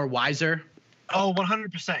mind, a little more wiser? Oh,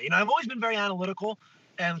 100%. You know, I've always been very analytical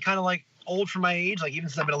and kind of like old for my age. Like even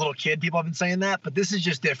since I've been a little kid, people have been saying that, but this is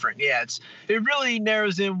just different. Yeah, it really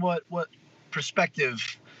narrows in what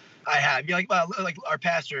perspective I have. You know, like our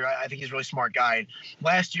pastor, I think he's a really smart guy.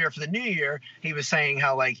 Last year for the new year, he was saying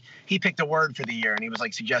how like he picked a word for the year and he was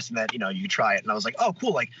like suggesting that, you know, you try it. And I was like, oh,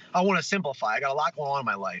 cool. Like I want to simplify. I got a lot going on in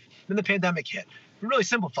my life. Then the pandemic hit. We really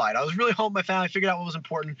simplified. I was really home with my family, figured out what was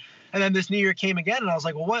important. And then this new year came again and I was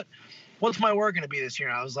like, well, what's my word going to be this year?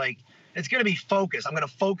 And I was like, it's going to be focus. I'm going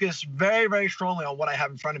to focus very, very strongly on what I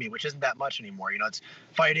have in front of me, which isn't that much anymore. You know, it's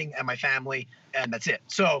fighting and my family, and that's it.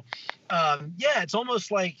 So, yeah, it's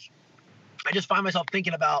almost like I just find myself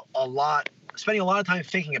thinking about spending a lot of time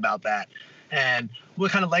thinking about that and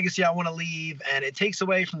what kind of legacy I want to leave. And it takes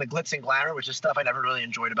away from the glitz and glamour, which is stuff I never really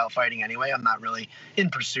enjoyed about fighting anyway. I'm not really in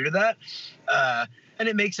pursuit of that. And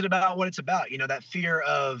it makes it about what it's about, you know, that fear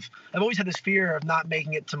of, I've always had this fear of not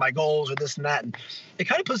making it to my goals or this and that. And it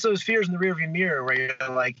kind of puts those fears in the rearview mirror where you're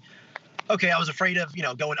like, okay, I was afraid of, you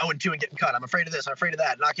know, going 0-2 and getting cut. I'm afraid of this. I'm afraid of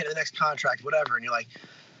that. Not getting the next contract, whatever. And you're like,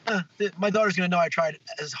 my daughter's going to know I tried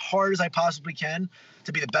as hard as I possibly can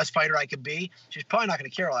to be the best fighter I could be. She's probably not going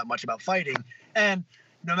to care all that much about fighting. And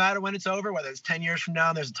no matter when it's over, whether it's 10 years from now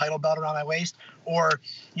and there's a title belt around my waist, or,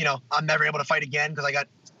 you know, I'm never able to fight again because I got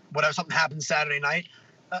whatever, something happened Saturday night,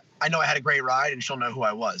 I know I had a great ride and she'll know who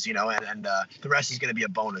I was, you know, and the rest is going to be a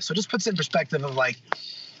bonus. So it just puts it in perspective of like,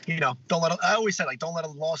 you know, I always said, like, don't let a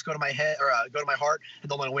loss go to my head or go to my heart, and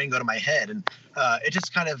don't let a win go to my head. And it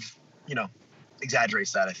just kind of, you know,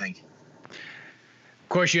 exaggerates that, I think. Of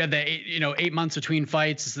course, you had the 8 months between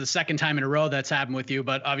fights. It's the second time in a row that's happened with you.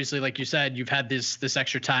 But obviously, like you said, you've had this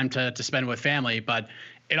extra time to spend with family. But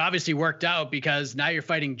it obviously worked out because now you're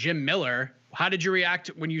fighting Jim Miller. How did you react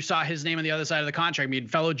when you saw his name on the other side of the contract? I mean,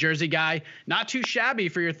 fellow Jersey guy, not too shabby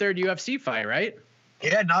for your third UFC fight, right?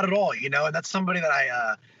 Yeah, not at all. You know, and that's somebody that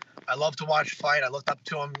I love to watch fight. I looked up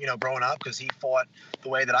to him, you know, growing up because he fought the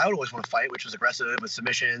way that I would always want to fight, which was aggressive with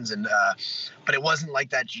submissions. And but it wasn't like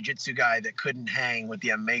that jiu-jitsu guy that couldn't hang with the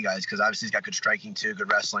MMA guys because obviously he's got good striking too,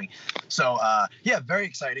 good wrestling. So, yeah, very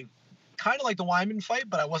exciting. Kind of like the Wyman fight,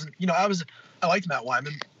 but I wasn't, you know, I liked Matt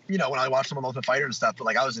Wyman, you know, when I watched him on Ultimate Fighter and stuff, but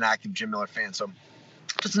like I was an active Jim Miller fan. So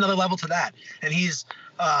just another level to that. And he's,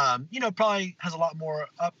 you know, probably has a lot more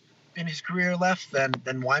up in his career left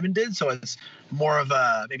than Wyman did. So it's more of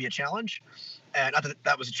maybe a challenge. And not that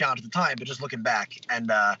that was a challenge at the time, but just looking back.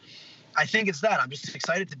 And I think it's that. I'm just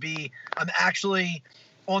excited I'm actually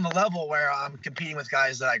on the level where I'm competing with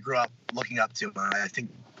guys that I grew up looking up to. And I think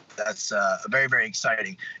that's very, very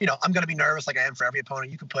exciting. You know, I'm going to be nervous like I am for every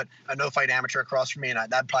opponent. You could put a no-fight amateur across from me,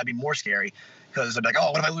 and that'd probably be more scary because I'd be like,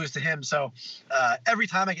 oh, what if I lose to him? So every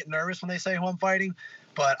time I get nervous when they say who I'm fighting,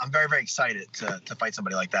 but I'm very, very excited to fight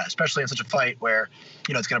somebody like that, especially in such a fight where,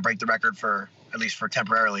 you know, it's going to break the record for, at least for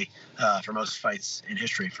temporarily, for most fights in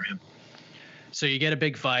history for him. So you get a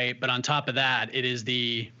big fight, but on top of that, it is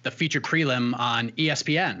the featured prelim on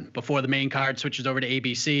ESPN before the main card switches over to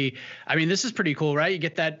ABC. I mean, this is pretty cool, right? You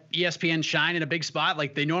get that ESPN shine in a big spot.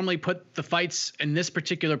 Like they normally put the fights in this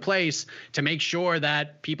particular place to make sure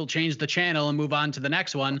that people change the channel and move on to the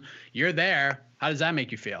next one. You're there. How does that make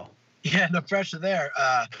you feel? Yeah, no pressure there.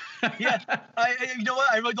 Yeah, you know what?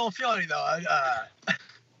 I really don't feel any though.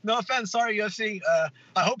 No offense, sorry UFC.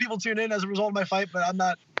 I hope people tune in as a result of my fight, but I'm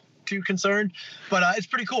not too concerned. But it's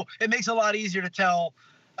pretty cool. It makes it a lot easier to tell,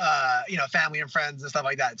 you know, family and friends and stuff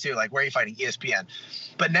like that too. Like, where are you fighting? ESPN.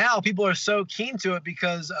 But now people are so keen to it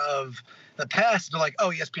because of the past. They're like, oh,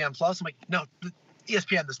 ESPN Plus. I'm like, no,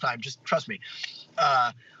 ESPN this time. Just trust me.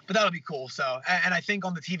 But that'll be cool. So, and I think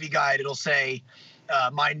on the TV guide it'll say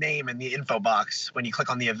my name in the info box when you click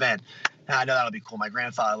on the event. And I know that'll be cool. My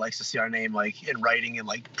grandfather likes to see our name like in writing and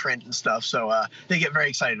like print and stuff. So they get very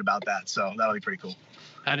excited about that. So that'll be pretty cool.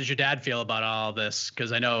 How does your dad feel about all this?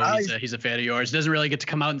 Because I know he's a fan of yours. Doesn't really get to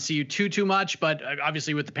come out and see you too much, but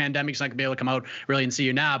obviously with the pandemic, he's not gonna be able to come out really and see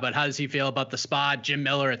you now. But how does he feel about the spot, Jim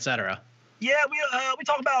Miller, etc.? Yeah, we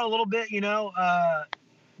talk about it a little bit. You know,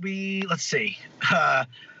 let's see. The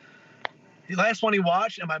last one he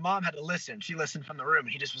watched, and my mom had to listen. She listened from the room, and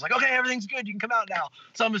he just was like, "Okay, everything's good. You can come out now."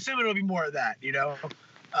 So I'm assuming it'll be more of that. You know,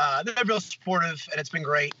 they're real supportive, and it's been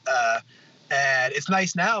great. And it's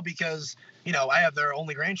nice now because, you know, I have their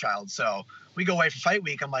only grandchild. So we go away for fight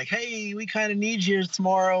week. I'm like, hey, we kind of need you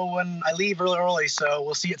tomorrow when I leave really early. So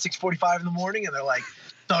we'll see you at 6:45 in the morning. And they're like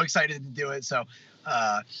so excited to do it. So,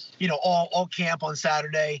 you know, all camp on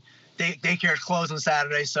Saturday. Daycare is closed on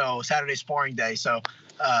Saturday. So Saturday sparring day. So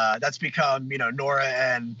that's become, Nora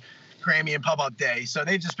and Grammy and Pub Up Day. So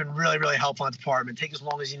they've just been really, really helpful in the department. Take as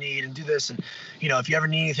long as you need and do this. And, if you ever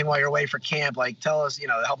need anything while you're away for camp, like tell us,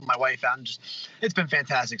 helping my wife out. And it's been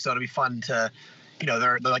fantastic. So it'll be fun to,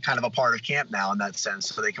 they're like kind of a part of camp now in that sense.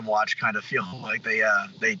 So they can watch, kind of feel like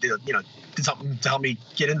they did, did something to help me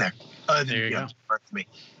get in there. There you go. For me.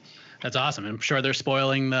 That's awesome. I'm sure they're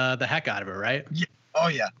spoiling the heck out of it, right? Yeah. Oh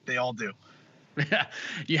yeah, they all do.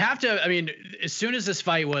 You have to, as soon as this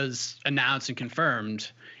fight was announced and confirmed,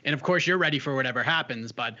 and of course you're ready for whatever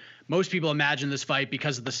happens, but most people imagine this fight,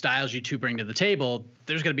 because of the styles you two bring to the table,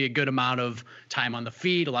 there's going to be a good amount of time on the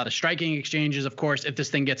feet, a lot of striking exchanges. Of course, if this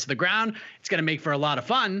thing gets to the ground, it's going to make for a lot of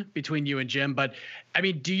fun between you and Jim. But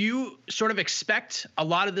do you sort of expect a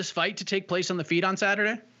lot of this fight to take place on the feet on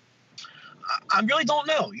Saturday? I really don't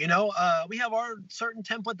know. We have our certain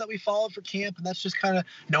template that we follow for camp, and that's just kind of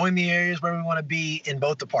knowing the areas where we want to be in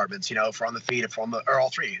both departments. If we're on the feet, or all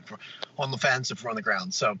three, if we're on the fence, if we're on the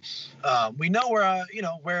ground. So we know where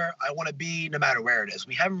where I want to be, no matter where it is.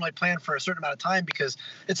 We haven't really planned for a certain amount of time because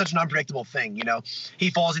it's such an unpredictable thing. He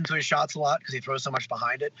falls into his shots a lot because he throws so much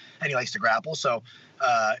behind it, and he likes to grapple. So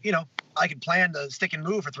I could plan to stick and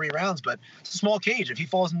move for 3 rounds, but it's a small cage. If he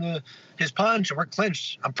falls into his punch and we're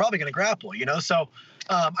clinched, I'm probably going to grapple, So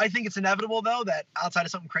I think it's inevitable, though, that outside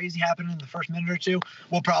of something crazy happening in the first minute or two,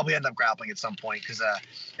 we'll probably end up grappling at some point because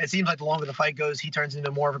it seems like the longer the fight goes, he turns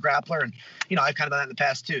into more of a grappler. And, I've kind of done that in the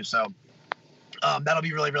past, too. So that'll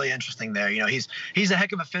be really, really interesting there. He's a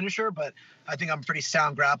heck of a finisher, but I think I'm a pretty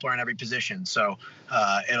sound grappler in every position. So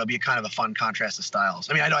it'll be kind of a fun contrast of styles.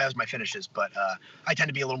 I know I have my finishes, but I tend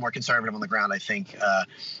to be a little more conservative on the ground, I think, a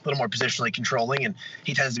little more positionally controlling, and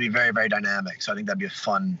he tends to be very, very dynamic. So I think that'd be a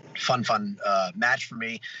fun match for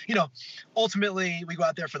me. Ultimately, we go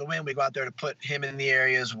out there for the win. We go out there to put him in the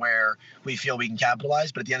areas where we feel we can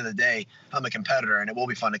capitalize. But at the end of the day, I'm a competitor, and it will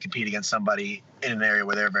be fun to compete against somebody in an area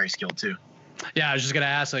where they're very skilled too. Yeah, I was just going to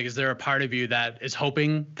ask, is there a part of you that is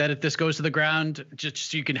hoping that if this goes to the ground,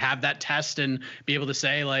 just so you can have that test and be able to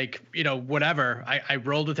say, whatever, I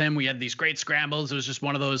rolled with him. We had these great scrambles. It was just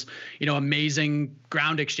one of those, amazing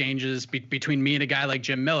ground exchanges between me and a guy like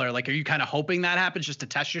Jim Miller. Are you kind of hoping that happens just to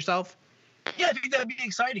test yourself? Yeah, I think that'd be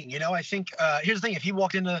exciting. I think here's the thing. If he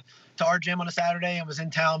walked into our gym on a Saturday and was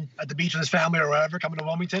in town at the beach with his family or wherever, coming to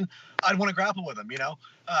Wilmington, I'd want to grapple with him,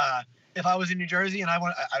 if I was in New Jersey and I'd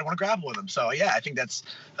want to grapple with him. So yeah, I think that's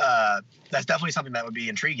definitely something that would be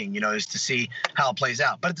intriguing, is to see how it plays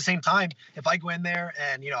out. But at the same time, if I go in there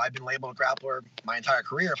and, I've been labeled a grappler my entire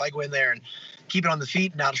career, if I go in there and keep it on the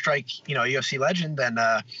feet and outstrike, a UFC legend, then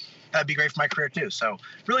that'd be great for my career too. So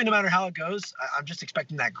really, no matter how it goes, I'm just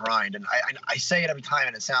expecting that grind. And I say it every time,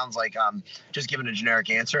 and it sounds like I'm just giving a generic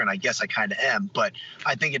answer, and I guess I kind of am. But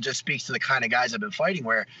I think it just speaks to the kind of guys I've been fighting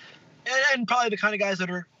and probably the kind of guys that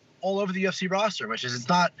are all over the UFC roster, which is, it's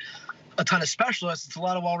not a ton of specialists. It's a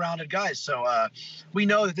lot of well-rounded guys. So we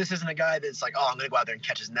know that this isn't a guy that's like, I'm going to go out there and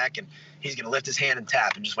catch his neck and he's going to lift his hand and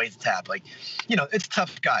tap and just wait to tap. It's a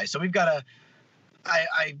tough guy. So we've got to,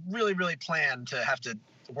 I really, really plan to have to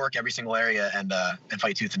work every single area and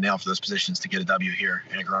fight tooth and nail for those positions to get a W here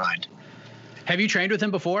in a grind. Have you trained with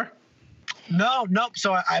him before? No.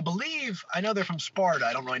 So I believe, I know they're from Sparta.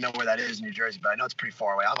 I don't really know where that is in New Jersey, but I know it's pretty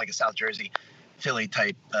far away. I'm like a South Jersey, Philly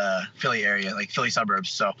type, Philly area, like Philly suburbs.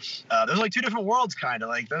 So there's like two different worlds, kind of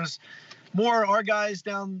like those. More our guys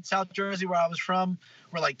down South Jersey where I was from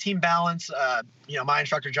were like team balance. My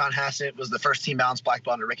instructor, John Hassett, was the first team balance black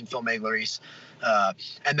belt under Rick and Phil Maglaris.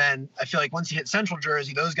 And then I feel like once you hit Central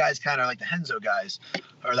Jersey, those guys kind of like the Henzo guys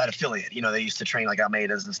or that affiliate. They used to train like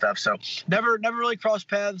Almeida's and stuff. So never really crossed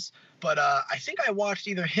paths. But I think I watched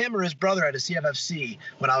either him or his brother at a CFFC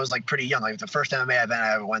when I was like pretty young, like the first MMA event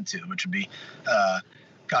I ever went to, which would be,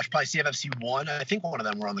 probably CFFC 1. I think one of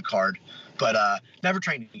them were on the card, but never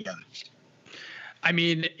trained together.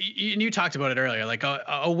 You talked about it earlier, like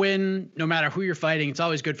a win, no matter who you're fighting, it's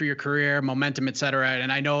always good for your career, momentum, et cetera.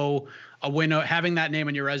 And I know a win, having that name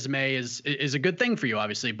on your resume is a good thing for you,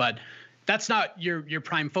 obviously, but that's not your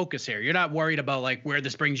prime focus here. You're not worried about like where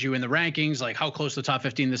this brings you in the rankings, like how close to the top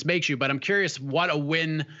 15 this makes you. But I'm curious what a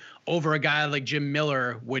win over a guy like Jim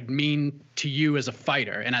Miller would mean to you as a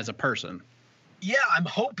fighter and as a person. Yeah, I'm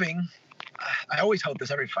hoping. I always hope this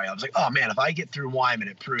every fight. I was like, oh man, if I get through Wyman,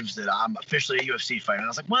 it proves that I'm officially a UFC fighter. And I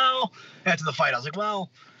was like, well, after the fight, I was like, well,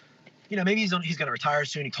 maybe he's going to retire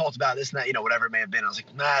soon. He talked about this and that, whatever it may have been. I was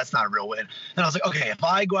like, nah, that's not a real win. And I was like, okay, if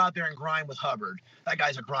I go out there and grind with Hubbard, that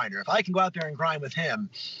guy's a grinder. If I can go out there and grind with him,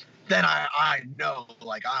 then I know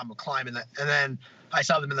like I'm climbing that. And then I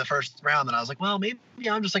saw them in the first round and I was like, well, maybe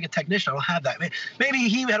I'm just like a technician. I don't have that. Maybe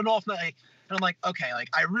he had an off night. And I'm like, okay, like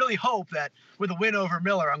I really hope that with a win over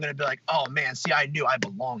Miller, I'm going to be like, oh man, see, I knew I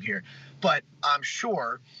belong here. But I'm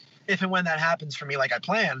sure if and when that happens for me, like I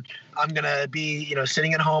planned, I'm going to be,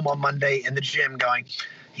 sitting at home on Monday in the gym going,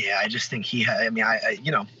 yeah, I just think he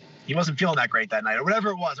wasn't feeling that great that night or whatever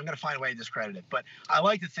it was. I'm going to find a way to discredit it. But I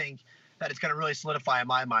like to think that it's going to really solidify in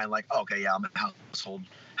my mind, like, okay, yeah, I'm a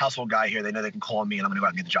household guy here. They know they can call on me and I'm going to go out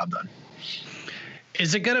and get the job done.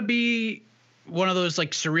 Is it going to be one of those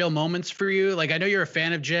like surreal moments for you? Like, I know you're a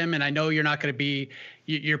fan of Jim and I know you're not going to be,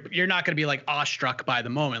 you're not going to be like awestruck by the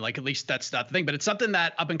moment. Like, at least that's not the thing, but it's something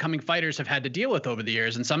that up and coming fighters have had to deal with over the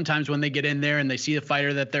years. And sometimes when they get in there and they see the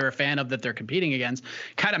fighter that they're a fan of, that they're competing against,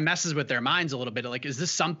 kind of messes with their minds a little bit. Like, is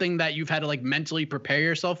this something that you've had to like mentally prepare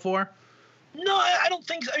yourself for? No, I don't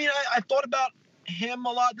think so. I mean, I thought about him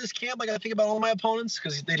a lot this camp. Like, I think about all my opponents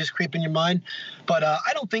because they just creep in your mind. But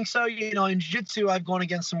I don't think so. In jiu-jitsu, I've gone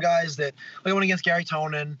against some guys that, like I went against Gary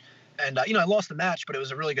Tonin. And, I lost the match, but it was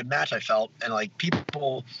a really good match, I felt. And, like,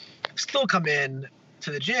 people still come in to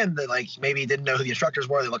the gym that, like, maybe didn't know who the instructors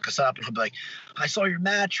were. They look us up and he'll be like, I saw your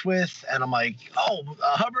match with, and I'm like,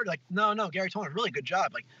 Hubbard? Like, no, Gary Tonin, really good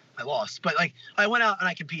job. Like, I lost. But, like, I went out and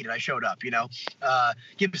I competed. I showed up,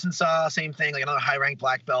 Gibson Saw, same thing, like another high-ranked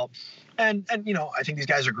black belt. And I think these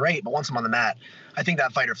guys are great, but once I'm on the mat, I think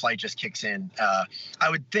that fight or flight just kicks in. I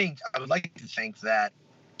would like to think that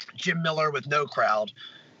Jim Miller with no crowd,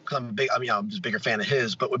 because I'm just a bigger fan of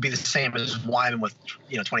his, but would be the same as Wyman with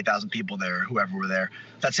 20,000 people there, whoever were there.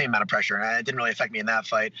 That same amount of pressure, and it didn't really affect me in that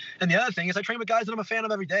fight. And the other thing is, I train with guys that I'm a fan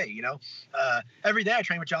of every day. Every day I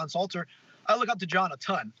train with John Salter. I look up to John a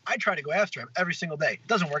ton. I try to go after him every single day. It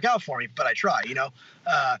doesn't work out for me, but I try.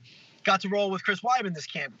 Got to roll with Chris Weidman this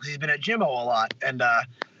camp because he's been at Jimmo a lot, and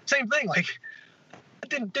same thing. Like, it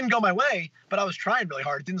didn't go my way, but I was trying really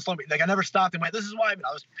hard. It didn't slow me. Like, I never stopped and went, this is Weidman.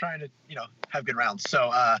 I was trying to, have good rounds. So,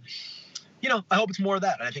 I hope it's more of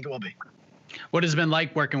that, and I think it will be. What has it been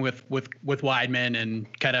like working with Weidman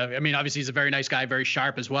and kind of, obviously he's a very nice guy, very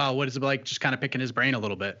sharp as well. What is it like just kind of picking his brain a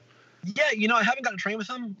little bit? Yeah, I haven't gotten to train with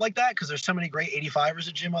him like that because there's so many great 85ers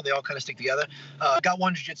at Jimmo. They all kind of stick together. Got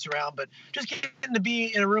one jiu-jitsu round, but just getting to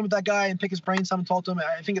be in a room with that guy and pick his brain, some talk to him.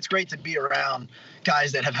 I think it's great to be around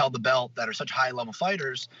guys that have held the belt, that are such high-level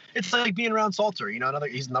fighters. It's like being around Salter.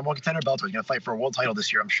 He's the number one contender belter. He's going to fight for a world title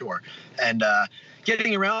this year, I'm sure. And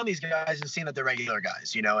getting around these guys and seeing that they're regular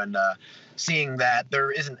guys, and seeing that there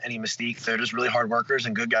isn't any mystique. They're just really hard workers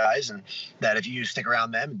and good guys, and that if you stick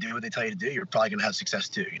around them and do what they tell you to do, you're probably going to have success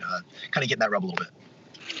too. Kind of getting that rub a little bit.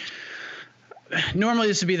 Normally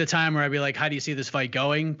this would be the time where I'd be like, how do you see this fight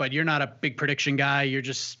going? But you're not a big prediction guy. You're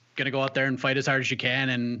just going to go out there and fight as hard as you can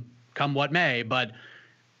and come what may. But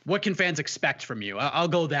what can fans expect from you? I'll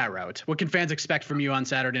go that route. What can fans expect from you on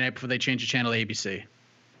Saturday night before they change the channel to ABC?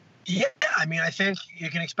 Yeah, I think you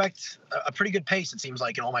can expect a pretty good pace, it seems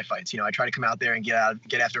like, in all my fights. I try to come out there and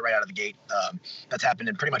get after it right out of the gate. That's happened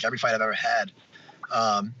in pretty much every fight I've ever had.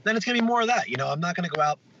 Then it's going to be more of that. I'm not going to go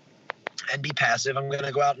out and be passive. I'm going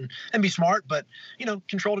to go out and be smart, but,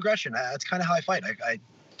 controlled aggression. That's kind of how I fight. I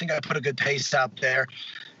think I put a good pace out there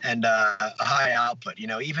and a high output.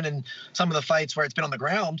 Even in some of the fights where it's been on the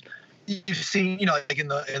ground, you've seen, like in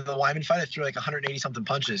the Weidman fight, I threw like 180-something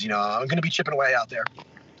punches. I'm going to be chipping away out there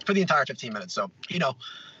for the entire 15 minutes. So,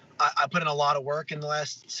 I put in a lot of work in the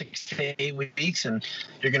last 6 to 8 weeks, and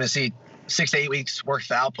you're going to see 6 to 8 weeks worth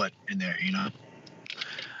of output in there,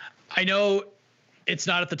 I know it's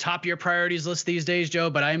not at the top of your priorities list these days, Joe,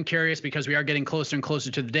 but I am curious because we are getting closer and closer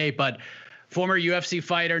to the date. But former UFC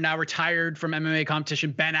fighter, now retired from MMA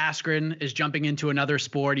competition, Ben Askren is jumping into another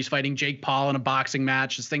sport. He's fighting Jake Paul in a boxing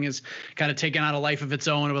match. This thing is kind of taken on a life of its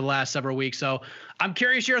own over the last several weeks. So I'm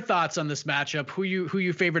curious your thoughts on this matchup. Who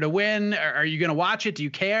you favor to win? Are you going to watch it? Do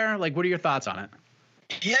you care? Like, what are your thoughts on it?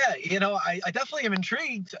 Yeah, I definitely am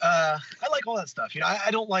intrigued. I like all that stuff.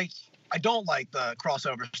 I don't like the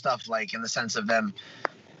crossover stuff, like in the sense of them.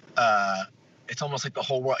 It's almost like the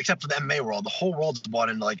whole world, except for the MMA world, the whole world's bought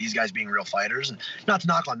into like these guys being real fighters, and not to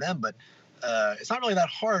knock on them, but it's not really that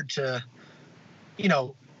hard to,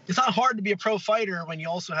 it's not hard to be a pro fighter when you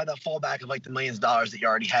also have that fallback of like the millions of dollars that you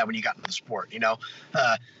already had when you got into the sport.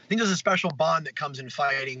 I think there's a special bond that comes in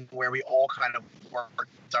fighting where we all kind of work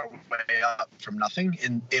our way up from nothing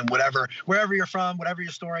in wherever you're from, whatever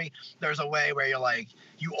your story. There's a way where you're like,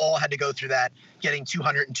 you all had to go through that, getting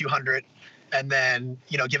 200 and 200. And then,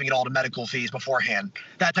 giving it all to medical fees beforehand,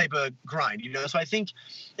 that type of grind, So I think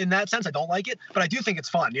in that sense, I don't like it, but I do think it's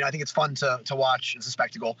fun. I think it's fun to watch. It's a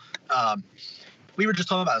spectacle. We were just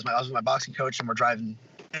talking about this. I was with my boxing coach and we're driving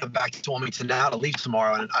back to Wilmington now to leave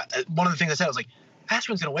tomorrow. And one of the things I said, I was like,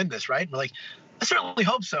 Askren's going to win this, right? And we're like, I certainly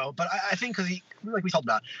hope so, but I think because like we talked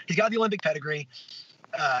about, he's got the Olympic pedigree.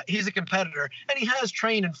 He's a competitor, and he has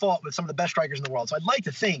trained and fought with some of the best strikers in the world. So I'd like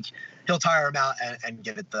to think he'll tire him out and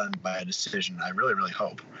get it done by a decision. I really, really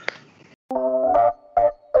hope.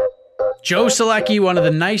 Joe Solecki, one of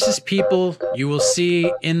the nicest people you will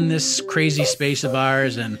see in this crazy space of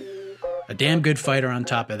ours, and a damn good fighter on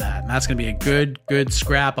top of that. And that's going to be a good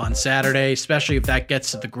scrap on Saturday, especially if that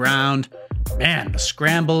gets to the ground. Man, the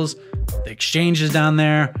scrambles, the exchanges down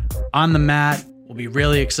there on the mat will be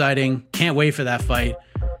really exciting. Can't wait for that fight.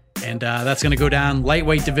 And that's going to go down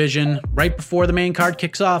lightweight division right before the main card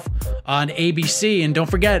kicks off on ABC. And don't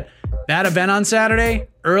forget, that event on Saturday,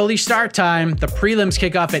 early start time. The prelims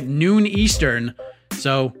kick off at noon Eastern.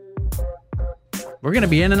 So we're going to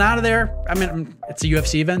be in and out of there. I mean, it's a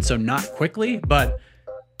UFC event, so not quickly, but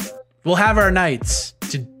we'll have our nights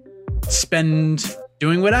to spend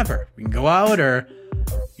doing whatever. We can go out or,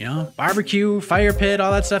 barbecue, fire pit,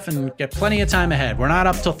 all that stuff, and get plenty of time ahead. We're not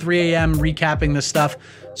up till 3 a.m. recapping this stuff.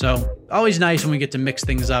 So always nice when we get to mix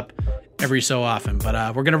things up every so often.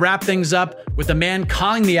 But we're going to wrap things up with the man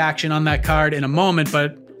calling the action on that card in a moment.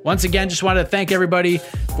 But once again, just wanted to thank everybody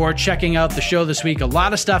for checking out the show this week. A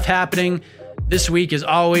lot of stuff happening this week, as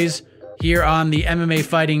always, here on the MMA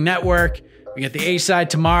Fighting Network. We get the A-side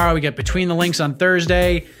tomorrow. We get Between the Links on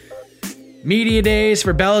Thursday. Media days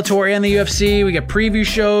for Bellator and the UFC. We get preview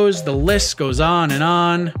shows. The list goes on and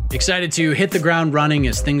on. Excited to hit the ground running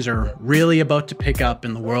as things are really about to pick up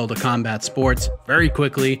in the world of combat sports very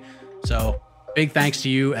quickly. So big thanks to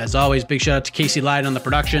you. As always, big shout out to Casey Lyde on the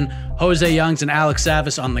production, Jose Youngs and Alex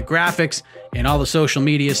Savas on the graphics and all the social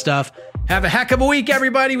media stuff. Have a heck of a week,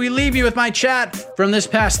 everybody. We leave you with my chat from this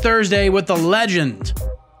past Thursday with the legend,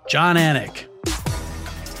 Jon Anik.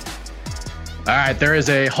 All right, there is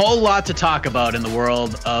a whole lot to talk about in the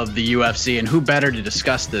world of the UFC, and who better to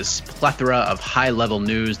discuss this plethora of high-level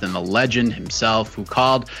news than the legend himself, who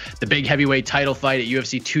called the big heavyweight title fight at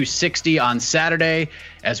UFC 260 on Saturday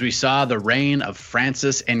as we saw the reign of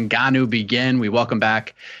Francis Ngannou begin. We welcome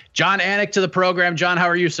back Jon Anik to the program. Jon, how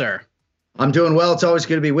are you, sir? I'm doing well. It's always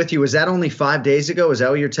good to be with you. Was that only 5 days ago? Is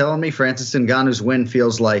that what you're telling me? Francis Ngannou's win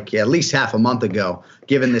feels like at least half a month ago,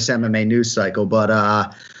 given this MMA news cycle.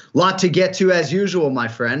 But lot to get to as usual, my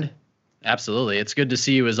friend. Absolutely. It's good to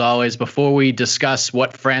see you as always. Before we discuss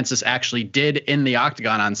what Francis actually did in the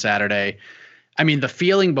octagon on Saturday, I mean, the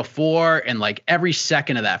feeling before and like every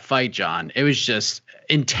second of that fight, Jon, it was just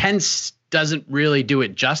intense. Doesn't really do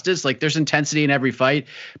it justice. Like, there's intensity in every fight,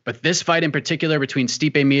 but this fight in particular between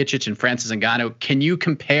Stipe Miocic and Francis Ngannou, can you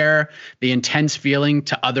compare the intense feeling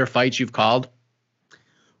to other fights you've called?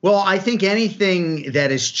 Well, I think anything that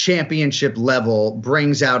is championship level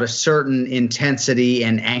brings out a certain intensity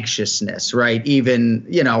and anxiousness, right? Even,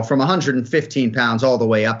 from 115 pounds all the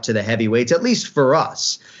way up to the heavyweights, at least for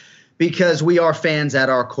us, because we are fans at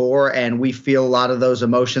our core and we feel a lot of those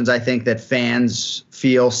emotions, I think, that fans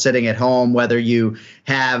feel sitting at home, whether you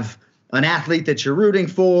have an athlete that you're rooting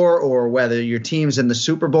for or whether your team's in the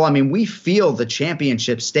Super Bowl. I mean, we feel the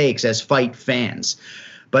championship stakes as fight fans.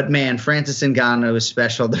 But, man, Francis Ngannou is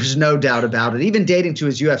special. There's no doubt about it. Even dating to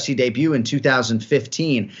his UFC debut in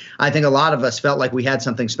 2015, I think a lot of us felt like we had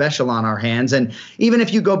something special on our hands. And even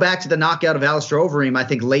if you go back to the knockout of Alistair Overeem, I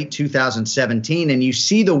think late 2017, and you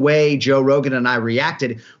see the way Joe Rogan and I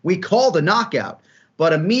reacted, we called a knockout.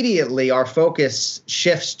 But immediately our focus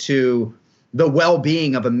shifts to the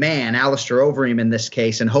well-being of a man, Alistair Overeem in this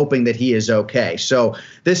case, and hoping that he is okay. So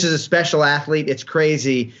this is a special athlete. It's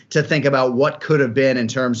crazy to think about what could have been in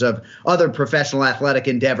terms of other professional athletic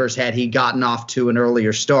endeavors had he gotten off to an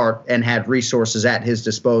earlier start and had resources at his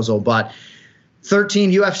disposal. But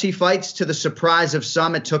 13 UFC fights, to the surprise of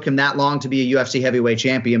some. It took him that long to be a UFC heavyweight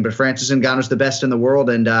champion, but Francis Ngannou's the best in the world,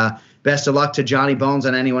 and best of luck to Johnny Bones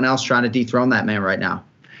and anyone else trying to dethrone that man right now.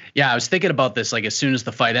 Yeah, I was thinking about this, like, as soon as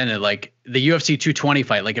the fight ended, like the UFC 220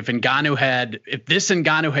 fight, like if this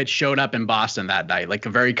Ngannou had showed up in Boston that night, like a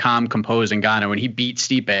very calm, composed Ngannou, and he beat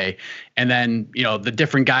Stipe, and then, the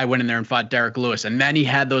different guy went in there and fought Derek Lewis, and then he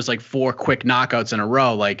had those like 4 quick knockouts in a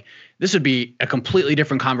row, like this would be a completely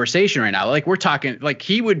different conversation right now. Like, we're talking, like,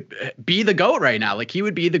 he would be the GOAT right now. Like, he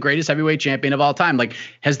would be the greatest heavyweight champion of all time. Like,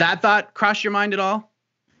 has that thought crossed your mind at all?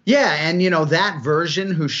 Yeah, and that version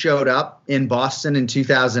who showed up in Boston in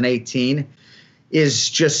 2018 is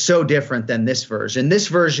just so different than this version. This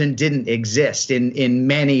version didn't exist in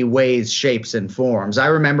many ways, shapes, and forms. I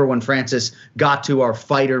remember when Francis got to our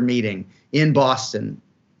fighter meeting in Boston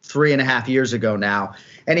 3.5 years ago now,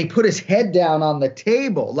 and he put his head down on the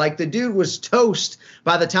table like the dude was toast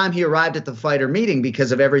by the time he arrived at the fighter meeting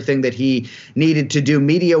because of everything that he needed to do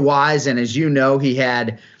media-wise. And as you know, he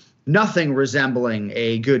had nothing resembling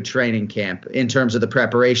a good training camp in terms of the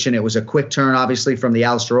preparation. It was a quick turn, obviously, from the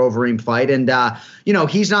Alistair Overeem fight. And,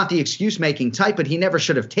 he's not the excuse-making type, but he never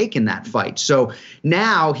should have taken that fight. So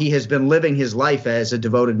now he has been living his life as a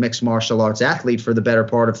devoted mixed martial arts athlete for the better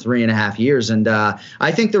part of 3.5 years. And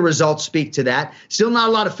I think the results speak to that. Still not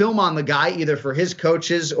a lot of film on the guy, either for his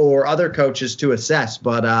coaches or other coaches to assess.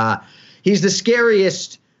 But he's the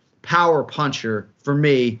scariest power puncher for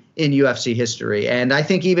me in UFC history. And I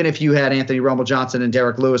think even if you had Anthony Rumble Johnson and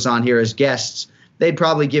Derek Lewis on here as guests, they'd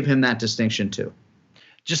probably give him that distinction too.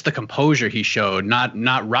 Just the composure he showed,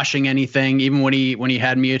 not rushing anything. Even when he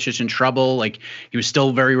had Miocic in trouble, like he was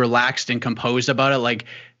still very relaxed and composed about it. Like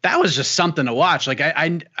that was just something to watch. Like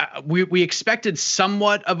we expected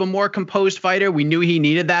somewhat of a more composed fighter. We knew he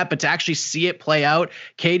needed that, but to actually see it play out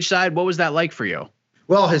cage side, what was that like for you?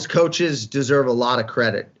 Well, his coaches deserve a lot of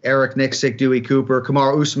credit. Eric Nicksick, Dewey Cooper,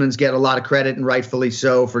 Kamaru Usman's get a lot of credit, and rightfully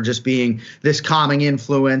so, for just being this calming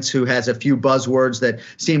influence who has a few buzzwords that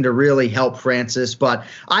seem to really help Francis. But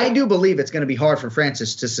I do believe it's going to be hard for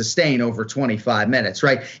Francis to sustain over 25 minutes,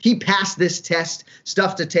 right? He passed this test,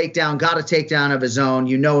 stuff to take down, got a takedown of his own.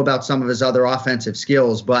 You know about some of his other offensive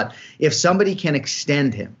skills. But if somebody can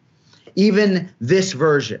extend him, even this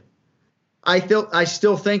version, I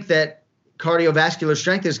still think that cardiovascular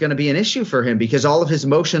strength is going to be an issue for him because all of his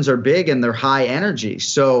motions are big and they're high energy.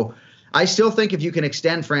 So I still think if you can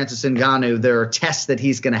extend Francis Ngannou, there are tests that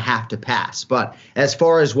he's going to have to pass. But as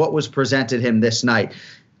far as what was presented him this night,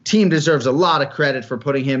 team deserves a lot of credit for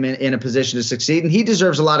putting him in a position to succeed, and he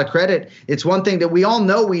deserves a lot of credit. It's one thing that we all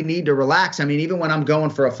know we need to relax. I mean, even when I'm going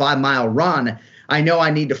for a 5-mile run, I know I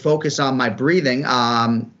need to focus on my breathing.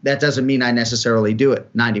 That doesn't mean I necessarily do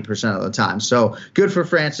it 90% of the time. So good for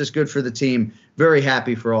Francis, good for the team. Very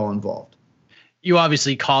happy for all involved. You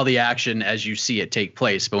obviously call the action as you see it take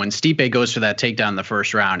place, but when Stipe goes for that takedown in the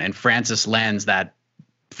first round and Francis lands that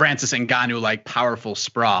Francis Ngannou like powerful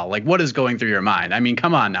sprawl, like what is going through your mind? I mean,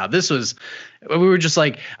 come on now. We were just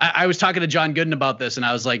like, I was talking to John Gooden about this, and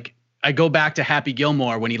I was like, I go back to Happy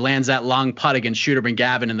Gilmore when he lands that long putt against Shooter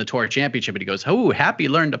McGavin in the Tour Championship, and he goes, "Oh, Happy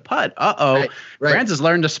learned to putt. Right. Francis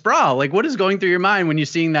learned to sprawl." Like, what is going through your mind when you're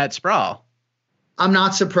seeing that sprawl? I'm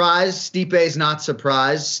not surprised. Stipe's not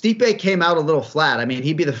surprised. Stipe came out a little flat. I mean,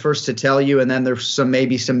 he'd be the first to tell you, and then there's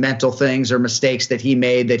maybe some mental things or mistakes that he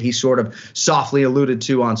made that he sort of softly alluded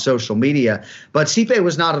to on social media. But Stipe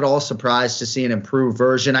was not at all surprised to see an improved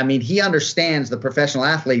version. I mean, he understands the professional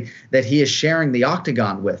athlete that he is sharing the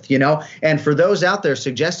octagon with, And for those out there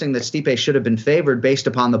suggesting that Stipe should have been favored based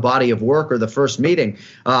upon the body of work or the first meeting,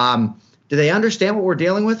 do they understand what we're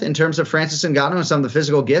dealing with in terms of Francis Ngannou and some of the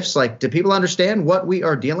physical gifts? Like, do people understand what we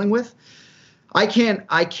are dealing with? I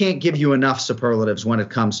can't give you enough superlatives when it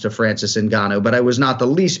comes to Francis Ngannou, but I was not the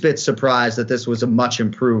least bit surprised that this was a much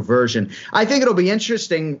improved version. I think it'll be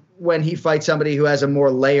interesting when he fights somebody who has a more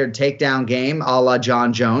layered takedown game, a la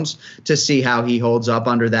John Jones, to see how he holds up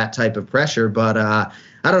under that type of pressure. But I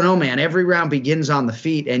don't know, man. Every round begins on the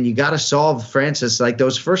feet, and you got to solve Francis. Like,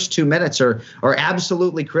 those first 2 minutes are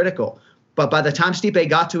absolutely critical. But by the time Stipe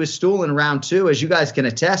got to his stool in round 2, as you guys can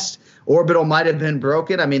attest, orbital might have been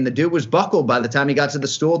broken. I mean, the dude was buckled by the time he got to the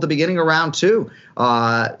stool at the beginning of round 2.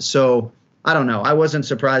 So I don't know. I wasn't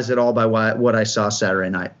surprised at all by what I saw Saturday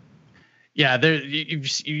night. Yeah,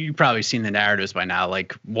 you've probably seen the narratives by now.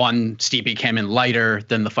 Like, one, Stipe came in lighter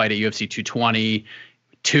than the fight at UFC 220.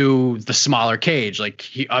 2, the smaller cage. Like,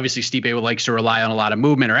 Stipe likes to rely on a lot of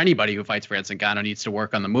movement, or anybody who fights Francis Ngannou needs to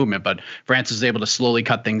work on the movement, but Francis was able to slowly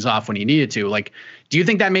cut things off when he needed to. Like, do you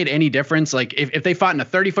think that made any difference? Like, if they fought in a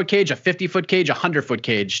 30-foot cage, a 50-foot cage, a 100-foot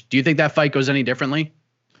cage, do you think that fight goes any differently?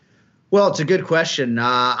 Well, it's a good question.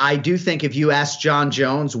 I do think if you asked John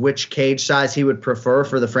Jones which cage size he would prefer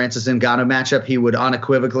for the Francis Ngannou matchup, he would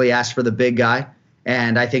unequivocally ask for the big guy.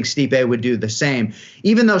 And I think Stipe would do the same.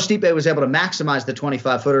 Even though Stipe was able to maximize the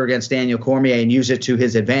 25-footer against Daniel Cormier and use it to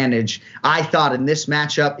his advantage, I thought in this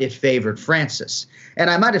matchup it favored Francis. And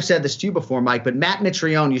I might have said this to you before, Mike, but Matt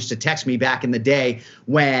Mitrione used to text me back in the day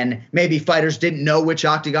when maybe fighters didn't know which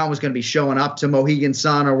octagon was going to be showing up to Mohegan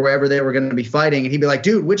Sun or wherever they were going to be fighting. And he'd be like,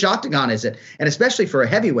 dude, which octagon is it? And especially for a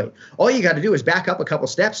heavyweight, all you got to do is back up a couple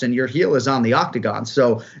steps and your heel is on the octagon.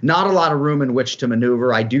 So not a lot of room in which to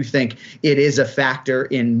maneuver. I do think it is a factor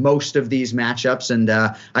in most of these matchups. And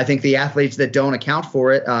I think the athletes that don't account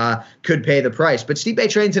for it could pay the price. But Stipe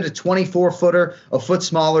trains at a 24-footer, a foot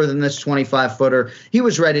smaller than this 25-footer. He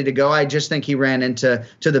was ready to go. I just think he ran into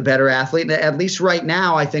the better athlete. And at least right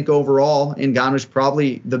now, I think overall, Ngannou's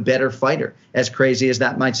probably the better fighter, as crazy as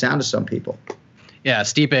that might sound to some people. Yeah,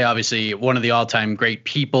 Stipe, obviously one of the all-time great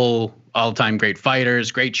people all-time great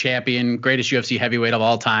fighters, great champion, greatest UFC heavyweight of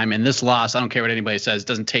all time. And this loss, I don't care what anybody says,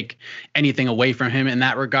 doesn't take anything away from him in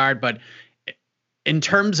that regard. But in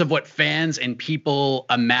terms of what fans and people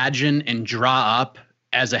imagine and draw up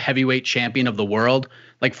as a heavyweight champion of the world,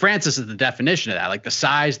 like Francis is the definition of that. Like the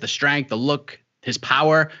size, the strength, the look, his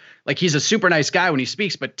power. Like he's a super nice guy when he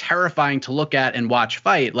speaks, but terrifying to look at and watch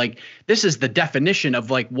fight. Like this is the definition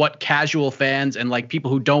of like what casual fans and like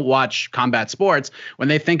people who don't watch combat sports, when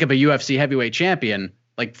they think of a UFC heavyweight champion,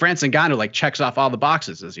 like Francis Ngannou like checks off all the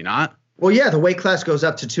boxes, is he not? Well, yeah, the weight class goes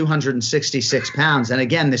up to 266 pounds. And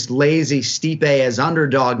again, this lazy Stipe as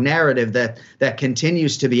underdog narrative that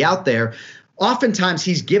continues to be out there. Oftentimes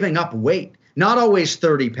he's giving up weight. Not always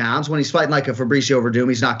 30 pounds. When he's fighting like a Fabricio Verdum,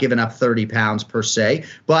 he's not giving up 30 pounds per se.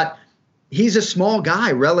 But he's a small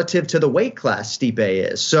guy relative to the weight class Stipe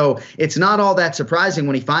is. So it's not all that surprising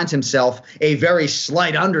when he finds himself a very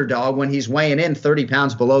slight underdog when he's weighing in 30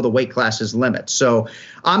 pounds below the weight class's limit. So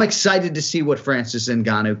I'm excited to see what Francis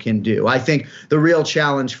Ngannou can do. I think the real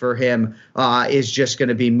challenge for him is just going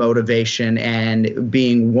to be motivation and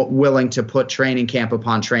being willing to put training camp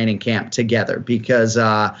upon training camp together, because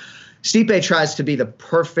Stipe tries to be the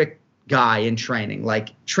perfect guy in training, like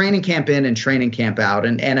training camp in and training camp out.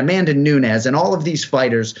 And Amanda Nunes and all of these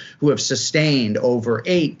fighters who have sustained over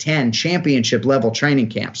 8, 10 championship level training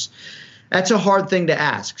camps. That's a hard thing to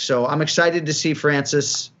ask. So I'm excited to see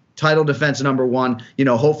Francis title defense #1. You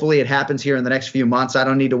know, hopefully it happens here in the next few months. I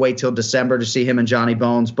don't need to wait till December to see him and Johnny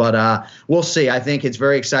Bones, but we'll see. I think it's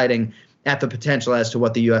very exciting at the potential as to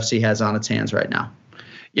what the UFC has on its hands right now.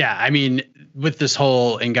 Yeah, I mean, with this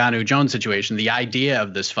whole Ngannou-Jones situation, the idea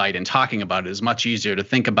of this fight and talking about it is much easier to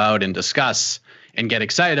think about and discuss and get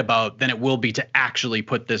excited about than it will be to actually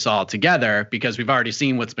put this all together, because we've already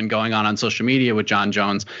seen what's been going on social media with Jon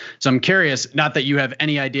Jones. So I'm curious, not that you have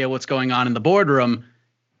any idea what's going on in the boardroom,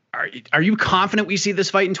 are you confident we see this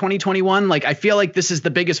fight in 2021? Like, I feel like this is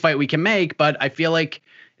the biggest fight we can make, but I feel like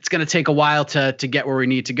it's going to take a while to get where we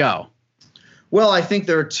need to go. Well, I think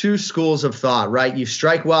there are two schools of thought, right? You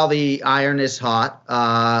strike while the iron is hot,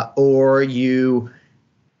 or you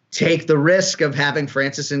take the risk of having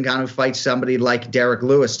Francis Ngannou fight somebody like Derek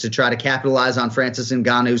Lewis to try to capitalize on Francis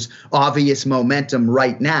Ngannou's obvious momentum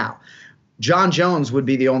right now. Jon Jones would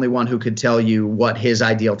be the only one who could tell you what his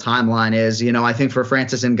ideal timeline is. You know, I think for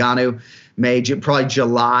Francis Ngannou, probably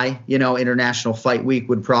July, International Fight Week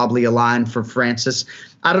would probably align for Francis.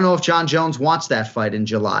 I don't know if Jon Jones wants that fight in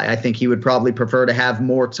July. I think he would probably prefer to have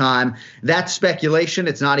more time. That's speculation.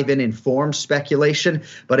 It's not even informed speculation.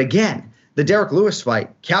 But again, the Derek Lewis fight,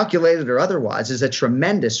 calculated or otherwise, is a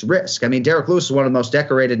tremendous risk. I mean, Derek Lewis is one of the most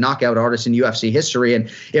decorated knockout artists in UFC history. And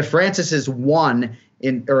if Francis is one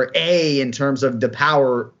in terms of the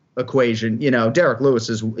power equation, Derek Lewis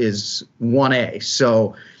is 1A.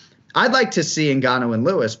 So I'd like to see Ngannou and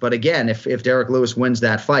Lewis, but again, if Derek Lewis wins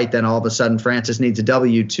that fight, then all of a sudden Francis needs a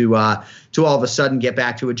W to all of a sudden get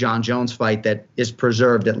back to a Jon Jones fight that is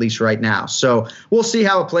preserved, at least right now. So we'll see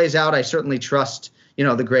how it plays out. I certainly trust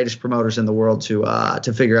the greatest promoters in the world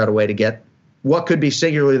to figure out a way to get what could be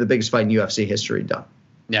singularly the biggest fight in UFC history done.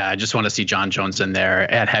 Yeah, I just want to see Jon Jones in there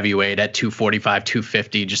at heavyweight at 245,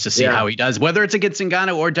 250, just to see how he does, whether it's against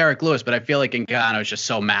Ngannou or Derek Lewis. But I feel like Ngannou is just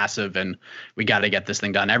so massive, and we got to get this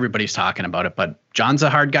thing done. Everybody's talking about it, but Jon's a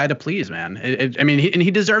hard guy to please, man. He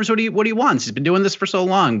deserves what he wants. He's been doing this for so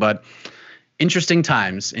long, but interesting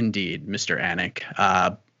times indeed, Mr. Anik.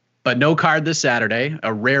 But no card this Saturday,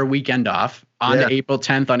 a rare weekend off. On April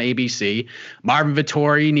 10th on ABC. Marvin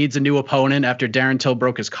Vettori needs a new opponent after Darren Till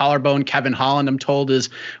broke his collarbone. Kevin Holland, I'm told,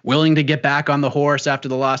 is willing to get back on the horse after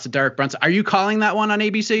the loss to Derek Brunson. Are you calling that one on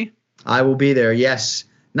ABC? I will be there, yes.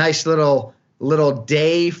 Nice little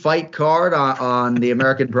day fight card on the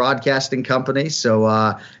American Broadcasting Company.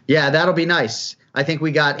 So, that'll be nice. I think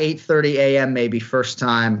we got 8:30 a.m. maybe first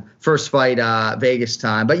fight Vegas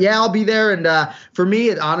time. But, I'll be there. And for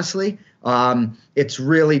me, honestly, it's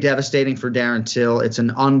really devastating for Darren Till. It's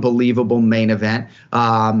an unbelievable main event.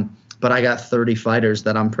 But I got 30 fighters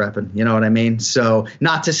that I'm prepping. You know what I mean? So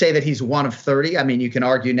not to say that he's one of 30. I mean, you can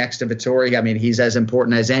argue next to Vettori. I mean, he's as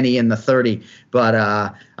important as any in the 30. But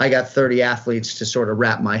I got 30 athletes to sort of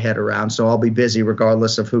wrap my head around. So I'll be busy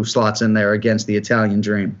regardless of who slots in there against the Italian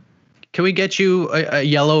Dream. Can we get you a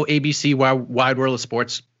yellow ABC Wide World of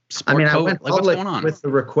Sports sport coat? I went public with the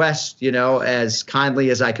request, as kindly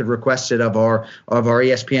as I could request it of our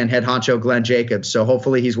ESPN head honcho, Glenn Jacobs. So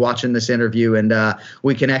hopefully he's watching this interview and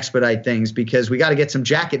we can expedite things, because we got to get some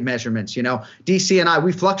jacket measurements. DC and I,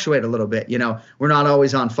 we fluctuate a little bit. We're not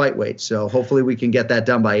always on fight weight. So hopefully we can get that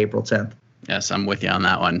done by April 10th. Yes, I'm with you on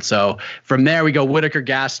that one. So from there, we go Whitaker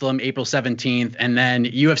Gastelum, April 17th, and then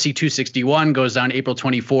UFC 261 goes down April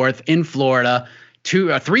 24th in Florida.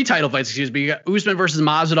 Three title fights, excuse me. You got Usman versus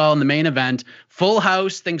Masvidal in the main event. Full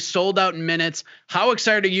house, things sold out in minutes. How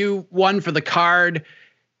excited are you, one, for the card?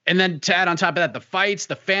 And then to add on top of that, the fights,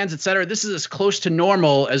 the fans, et cetera. This is as close to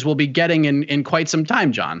normal as we'll be getting in quite some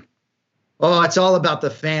time, John. Oh, it's all about the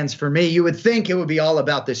fans for me. You would think it would be all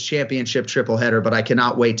about this championship triple header, but I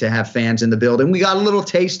cannot wait to have fans in the building. We got a little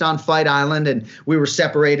taste on Fight Island, and we were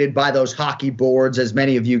separated by those hockey boards, as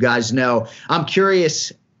many of you guys know. I'm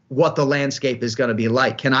curious what the landscape is going to be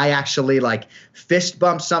like. Can I actually fist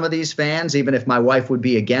bump some of these fans, even if my wife would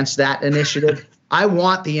be against that initiative? I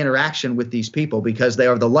want the interaction with these people because they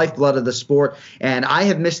are the lifeblood of the sport, and I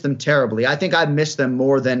have missed them terribly. I think I've missed them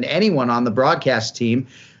more than anyone on the broadcast team.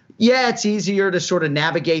 Yeah, it's easier to sort of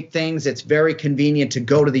navigate things. It's very convenient to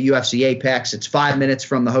go to the UFC Apex. It's 5 minutes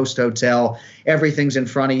from the host hotel. Everything's in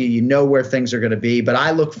front of you. You know where things are going to be. But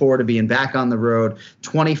I look forward to being back on the road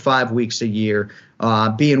 25 weeks a year,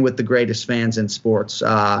 being with the greatest fans in sports.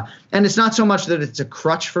 And it's not so much that it's a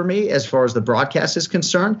crutch for me as far as the broadcast is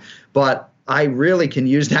concerned, but I really can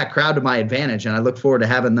use that crowd to my advantage, and I look forward to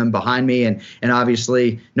having them behind me. And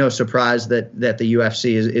obviously, no surprise that the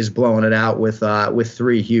UFC is blowing it out with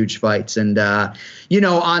 3 huge fights. And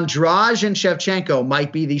Andrade and Shevchenko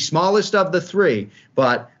might be the smallest of the 3,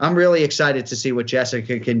 but I'm really excited to see what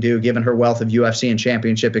Jessica can do, given her wealth of UFC and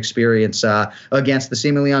championship experience against the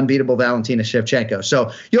seemingly unbeatable Valentina Shevchenko.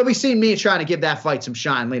 So you'll be seeing me trying to give that fight some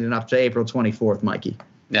shine leading up to April 24th, Mikey.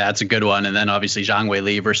 Yeah, that's a good one. And then obviously Zhang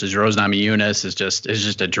Weili versus Rose Namajunas is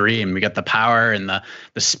just a dream. We got the power and the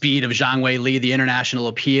speed of Zhang Weili, the international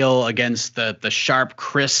appeal against the sharp,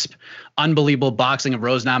 crisp, unbelievable boxing of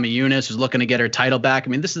Rose Namajunas, who's looking to get her title back. I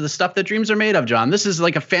mean, this is the stuff that dreams are made of, John. This is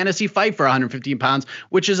like a fantasy fight for 115 pounds,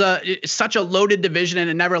 which is such a loaded division, and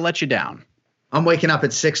it never lets you down. I'm waking up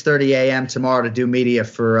at 6:30 a.m. tomorrow to do media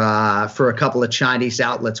for a couple of Chinese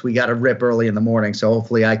outlets. We got to rip early in the morning, so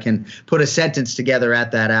hopefully I can put a sentence together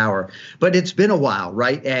at that hour. But it's been a while,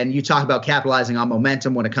 right? And you talk about capitalizing on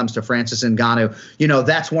momentum when it comes to Francis Ngannou.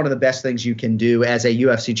 That's one of the best things you can do as a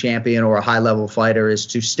UFC champion or a high-level fighter is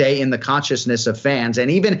to stay in the consciousness of fans. And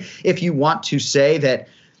even if you want to say that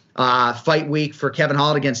fight week for Kevin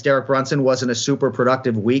Holland against Derek Brunson wasn't a super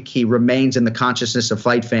productive week, he remains in the consciousness of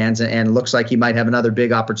fight fans and looks like he might have another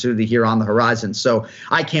big opportunity here on the horizon. So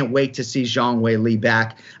I can't wait to see Zhang Weili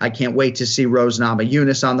back. I can't wait to see Rose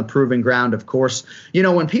Namajunas on the proving ground, of course.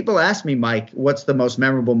 When people ask me, Mike, what's the most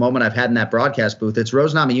memorable moment I've had in that broadcast booth, it's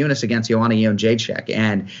Rose Namajunas against Joanna Jędrzejczyk.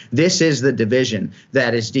 And this is the division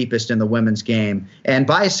that is deepest in the women's game, and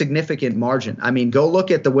by a significant margin. I mean, go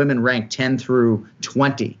look at the women ranked 10 through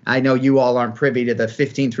 20. I know you all aren't privy to the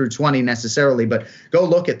 15 through 20 necessarily, but go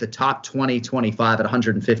look at the top 20, 25 at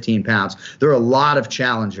 115 pounds. There are a lot of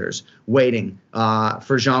challengers waiting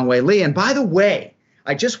for Zhang Weili. And by the way,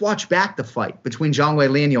 I just watched back the fight between Zhang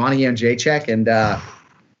Weili and Joanna Jędrzejczyk, and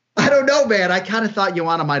I don't know, man. I kind of thought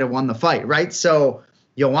Joanna might have won the fight, right? So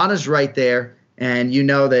Joanna's right there, and you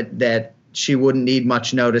know that she wouldn't need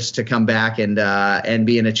much notice to come back and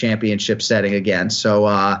be in a championship setting again. So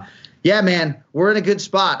yeah, man, we're in a good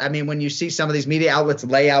spot. I mean, when you see some of these media outlets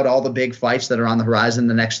lay out all the big fights that are on the horizon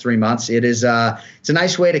the next 3 months, it's a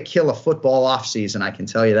nice way to kill a football offseason, I can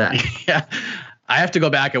tell you that. Yeah, I have to go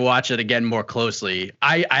back and watch it again more closely.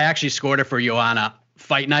 I actually scored it for Joanna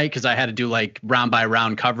fight night because I had to do round by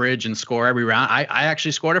round coverage and score every round. I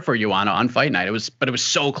actually scored it for Joanna on fight night. It was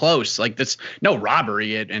so close. This, no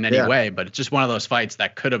robbery in any way, but it's just one of those fights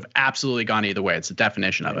that could have absolutely gone either way. It's the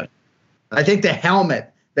definition of it. I think the helmet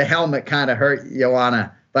kind of hurt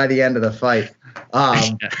Joanna by the end of the fight.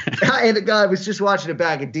 And the guy was just watching it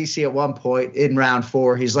back at DC at one point in round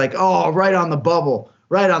 4. He's like, oh, right on the bubble.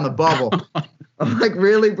 I'm like,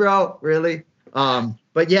 really, bro? Really?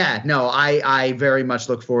 But yeah, no, I very much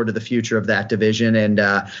look forward to the future of that division and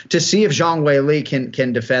to see if Zhang Weili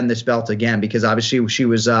can defend this belt again, because obviously she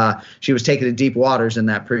was taken to deep waters in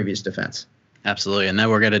that previous defense. Absolutely. And then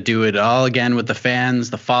we're going to do it all again with the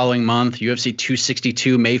fans the following month. UFC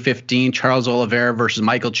 262, May 15, Charles Oliveira versus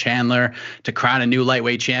Michael Chandler to crown a new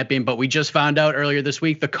lightweight champion. But we just found out earlier this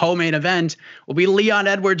week the co-main event will be Leon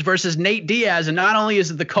Edwards versus Nate Diaz. And not only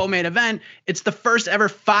is it the co-main event, it's the first ever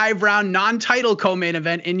 5-round non-title co-main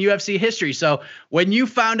event in UFC history. So when you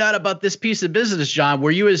found out about this piece of business, John,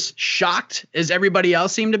 were you as shocked as everybody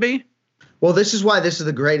else seemed to be? Well, this is why this is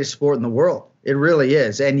the greatest sport in the world. It really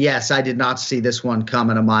is. And yes, I did not see this one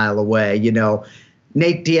coming a mile away.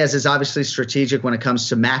 Nate Diaz is obviously strategic when it comes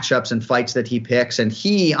to matchups and fights that he picks. And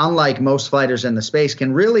he, unlike most fighters in the space,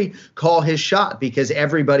 can really call his shot because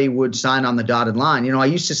everybody would sign on the dotted line. You know, I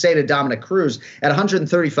used to say to Dominic Cruz at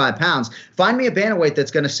 135 pounds, find me a bantamweight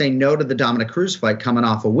that's going to say no to the Dominic Cruz fight coming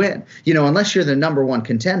off a win. You know, unless you're the number one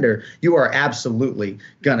contender, you are absolutely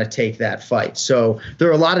going to take that fight. So there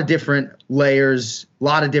are a lot of different layers, a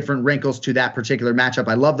lot of different wrinkles to that particular matchup.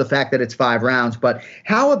 I love the fact that it's 5 rounds, but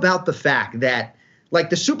how about the fact that like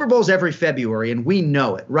the Super Bowl's every February and we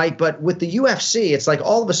know it, right? But with the UFC, it's like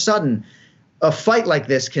all of a sudden a fight like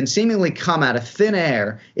this can seemingly come out of thin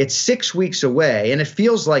air. It's 6 weeks away and it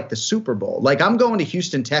feels like the Super Bowl. Like I'm going to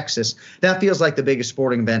Houston, Texas. That feels like the biggest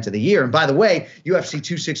sporting event of the year. And by the way, UFC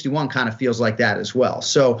 261 kind of feels like that as well.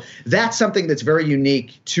 So that's something that's very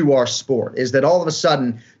unique to our sport is that all of a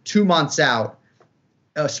sudden 2 months out,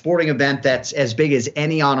 a sporting event that's as big as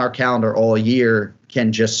any on our calendar all year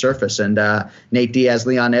can just surface. And Nate Diaz,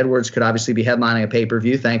 Leon Edwards could obviously be headlining a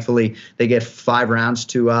pay-per-view. Thankfully, they get 5 rounds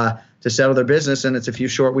to settle their business, and it's a few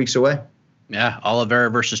short weeks away. Yeah, Oliveira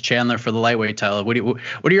versus Chandler for the lightweight title. What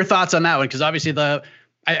are your thoughts on that one? Because obviously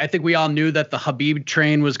I think we all knew that the Khabib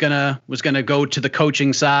train was gonna go to the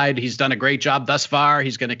coaching side. He's done a great job thus far.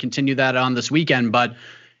 He's going to continue that on this weekend, but.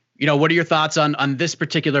 You know, what are your thoughts on this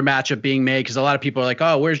particular matchup being made? Because a lot of people are like,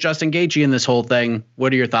 oh, where's Justin Gaethje in this whole thing?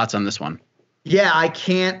 What are your thoughts on this one? Yeah, I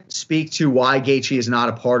can't speak to why Gaethje is not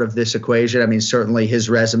a part of this equation. I mean, certainly his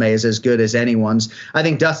resume is as good as anyone's. I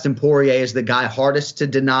think Dustin Poirier is the guy hardest to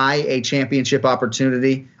deny a championship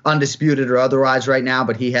opportunity, undisputed or otherwise right now,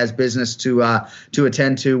 but he has business to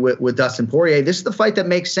attend to with Dustin Poirier. This is the fight that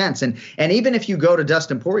makes sense. And even if you go to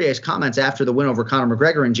Dustin Poirier's comments after the win over Conor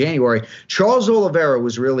McGregor in January, Charles Oliveira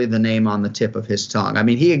was really the name on the tip of his tongue. I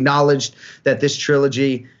mean, he acknowledged that this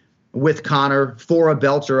trilogy with Conor, for a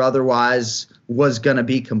belt or otherwise, was going to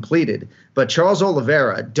be completed. But Charles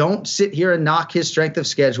Oliveira, don't sit here and knock his strength of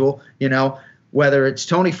schedule, you know, whether it's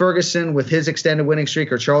Tony Ferguson with his extended winning streak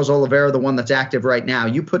or Charles Oliveira, the one that's active right now.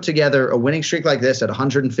 You put together a winning streak like this at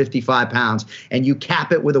 155 pounds and you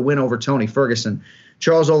cap it with a win over Tony Ferguson.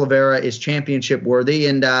 Charles Oliveira is championship worthy.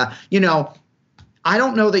 And, you know, I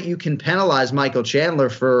don't know that you can penalize Michael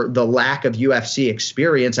Chandler for the lack of UFC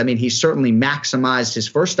experience. I mean, he certainly maximized his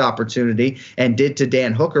first opportunity and did to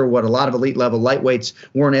Dan Hooker what a lot of elite level lightweights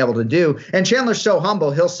weren't able to do. And Chandler's so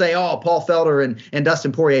humble, he'll say, oh, Paul Felder and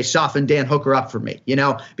Dustin Poirier softened Dan Hooker up for me, you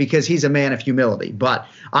know, because he's a man of humility. But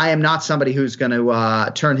I am not somebody who's going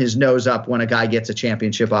to turn his nose up when a guy gets a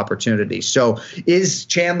championship opportunity. So is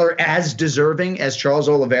Chandler as deserving as Charles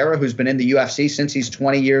Oliveira, who's been in the UFC since he's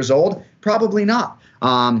 20 years old? Probably not.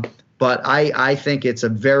 But I think it's a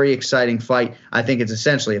very exciting fight. I think it's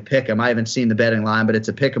essentially a pick'em. I haven't seen the betting line, but it's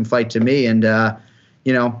a pick'em fight to me. And,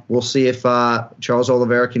 you know, we'll see if Charles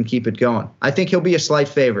Oliveira can keep it going. I think he'll be a slight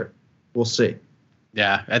favorite. We'll see.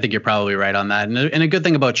 Yeah, I think you're probably right on that. And a good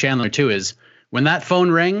thing about Chandler, too, is when that phone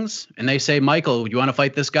rings and they say, Michael, you want to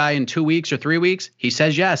fight this guy in 2 weeks or 3 weeks? He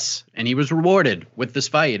says yes, and he was rewarded with this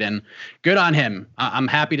fight. And good on him. I'm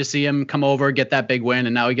happy to see him come over, get that big win,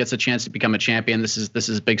 and now he gets a chance to become a champion. This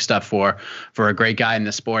is big stuff for a great guy in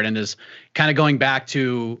this sport. And is kind of going back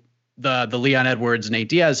to the Leon Edwards Nate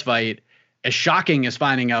Diaz fight. As shocking as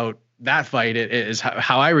finding out that fight is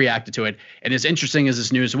how I reacted to it, and as interesting as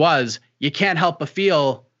this news was, you can't help but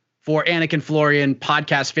feel for Anakin Florian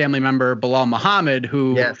podcast family member Bilal Muhammad,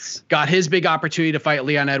 who got his big opportunity to fight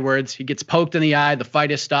Leon Edwards. He gets poked in the eye, the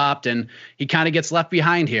fight is stopped, and he kind of gets left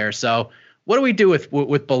behind here. So what do we do with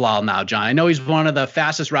Bilal now, John? I know he's one of the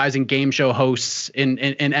fastest rising game show hosts in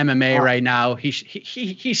MMA right now. He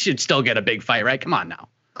should still get a big fight, right? Come on now.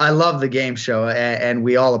 I love the game show, and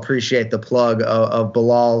we all appreciate the plug of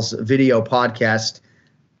Bilal's video podcast.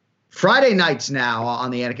 Friday nights now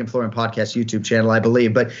on the Anakin Florian Podcast YouTube channel, I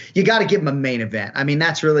believe. But you got to give him a main event. I mean,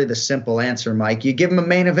 that's really the simple answer, Mike. You give him a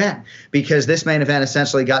main event because this main event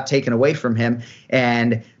essentially got taken away from him.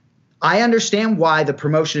 And I understand why the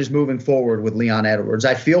promotion is moving forward with Leon Edwards.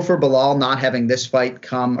 I feel for Bilal not having this fight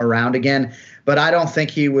come around again, but I don't think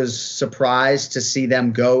he was surprised to see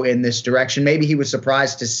them go in this direction. Maybe he was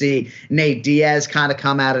surprised to see Nate Diaz kind of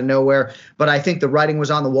come out of nowhere, but I think the writing was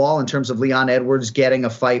on the wall in terms of Leon Edwards getting a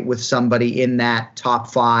fight with somebody in that top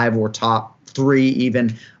 5 or top 3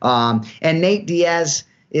 even. And Nate Diaz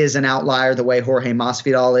is an outlier the way Jorge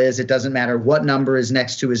Masvidal is. It doesn't matter what number is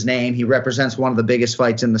next to his name. He represents one of the biggest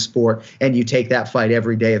fights in the sport, and you take that fight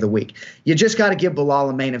every day of the week. You just got to give Bilal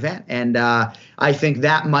a main event, and I think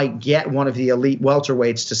that might get one of the elite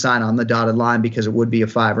welterweights to sign on the dotted line because it would be a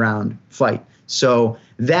 5-round fight. So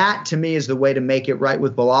that, to me, is the way to make it right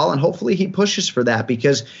with Bilal, and hopefully he pushes for that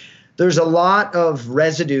because there's a lot of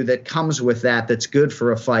residue that comes with that that's good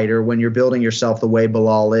for a fighter when you're building yourself the way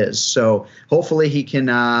Belal is. So hopefully he and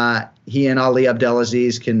Ali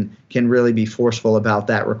Abdelaziz can really be forceful about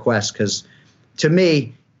that request, because to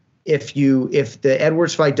me, if the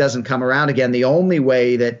Edwards fight doesn't come around again, the only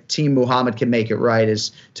way that Team Muhammad can make it right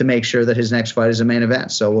is to make sure that his next fight is a main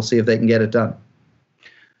event. So we'll see if they can get it done.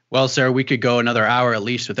 Well, sir, we could go another hour at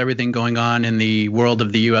least with everything going on in the world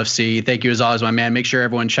of the UFC. Thank you as always, my man. Make sure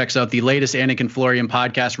everyone checks out the latest Anakin Florian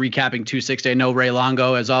podcast recapping 260. I know Ray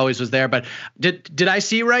Longo, as always, was there, but did I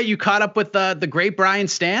see right? You caught up with the great Brian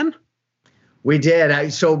Stann? We did.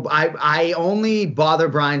 I only bother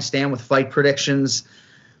Brian Stann with fight predictions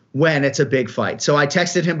when it's a big fight. So I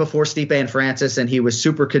texted him before Stipe and Francis, and he was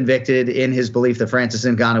super convicted in his belief that Francis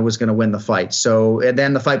Ngannou was going to win the fight. And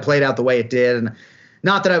then the fight played out the way it did, and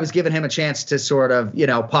not that I was giving him a chance to sort of,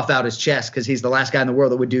 puff out his chest, because he's the last guy in the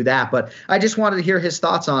world that would do that. But I just wanted to hear his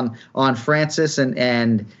thoughts on Francis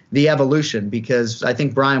and the evolution, because I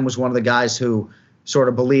think Brian was one of the guys who sort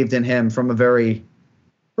of believed in him from a very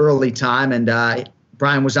early time. And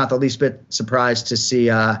Brian was not the least bit surprised to see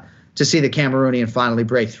the Cameroonian finally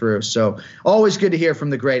break through. So always good to hear from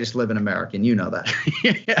the greatest living American. You know that.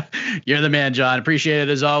 Yeah, you're the man, John. Appreciate it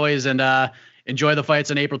as always. And enjoy the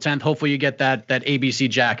fights on April 10th. Hopefully you get that ABC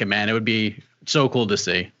jacket, man. It would be so cool to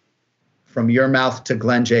see. From your mouth to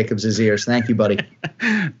Glenn Jacobs' ears. Thank you, buddy.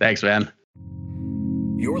 Thanks, man.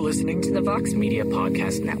 You're listening to the Vox Media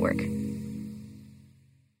Podcast Network.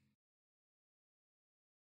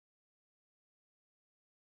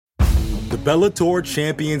 The Bellator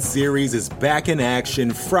Champion Series is back in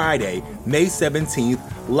action Friday, May 17th,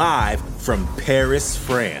 live from Paris,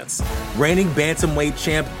 France. Reigning bantamweight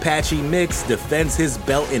champ Patchy Mix defends his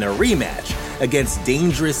belt in a rematch against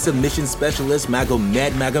dangerous submission specialist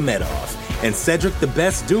Magomed Magomedov. And Cedric the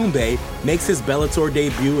Best Doumbé makes his Bellator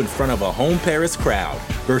debut in front of a home Paris crowd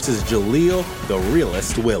versus Jaleel the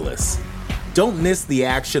Realist Willis. Don't miss the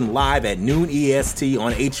action live at noon EST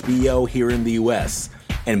on HBO here in the US.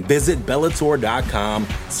 And visit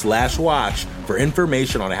Bellator.com/watch for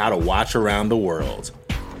information on how to watch around the world.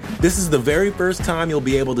 This is the very first time you'll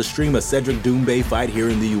be able to stream a Cedric Doumbé fight here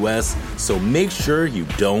in the US, so make sure you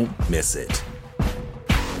don't miss it.